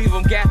yours. Leave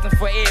them gassing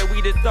for air,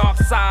 we the dark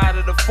side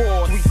of the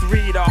force. We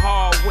three the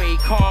hard way,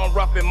 Con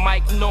Rupp and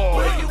Mike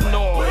Norm.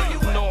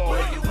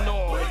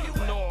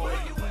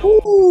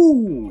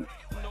 Ooh.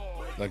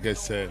 Like I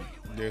said,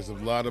 there's a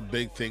lot of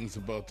big things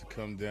about to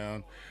come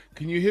down.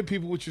 Can you hit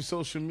people with your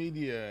social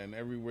media and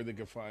everywhere they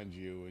can find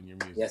you and your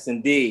music? Yes,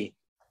 indeed.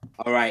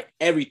 All right.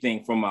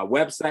 Everything from my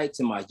website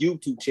to my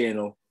YouTube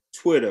channel,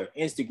 Twitter,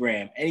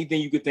 Instagram, anything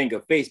you could think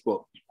of,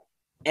 Facebook,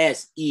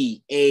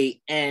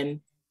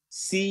 SEANCONN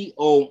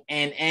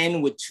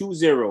with 2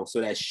 zeros.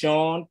 So that's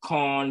Sean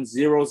Con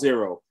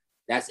 00.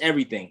 That's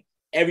everything.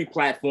 Every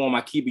platform,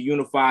 I keep it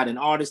unified, and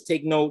artists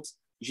take notes.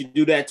 You should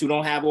do that too.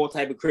 Don't have all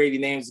type of crazy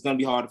names. It's going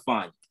to be hard to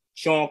find.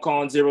 Sean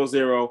Con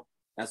 00.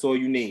 That's all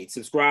you need.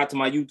 Subscribe to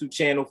my YouTube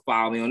channel.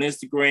 Follow me on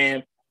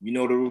Instagram. You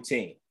know the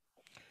routine.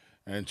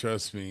 And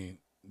trust me,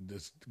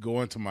 just go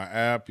into my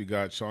app. You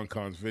got Sean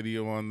Khan's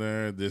video on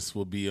there. This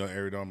will be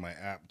aired on my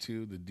app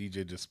too, the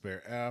DJ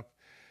Despair app.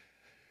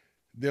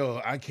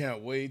 I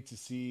can't wait to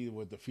see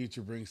what the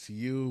future brings to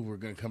you. We're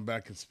gonna come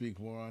back and speak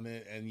more on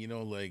it. And you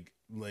know, like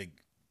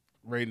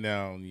right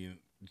now,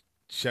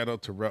 shout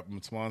out to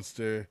Rupman's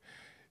Monster,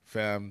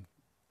 fam.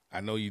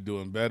 I know you're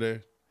doing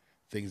better.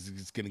 Things are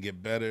just gonna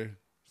get better.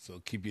 So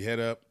keep your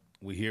head up.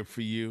 We're here for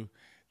you.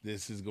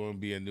 This is going to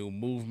be a new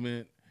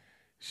movement.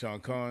 Sean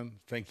Khan,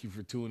 thank you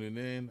for tuning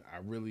in. I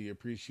really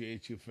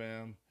appreciate you,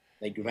 fam.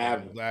 Thank you for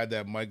having me. I'm glad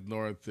that Mike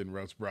North and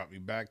Russ brought me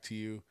back to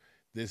you.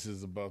 This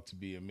is about to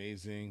be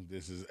amazing.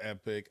 This is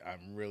epic.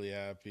 I'm really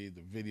happy.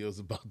 The video's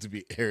about to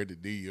be aired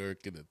in New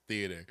York in a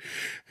theater.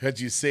 What'd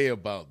you say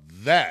about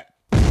that?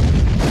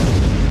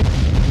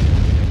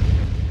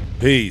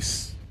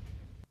 Peace.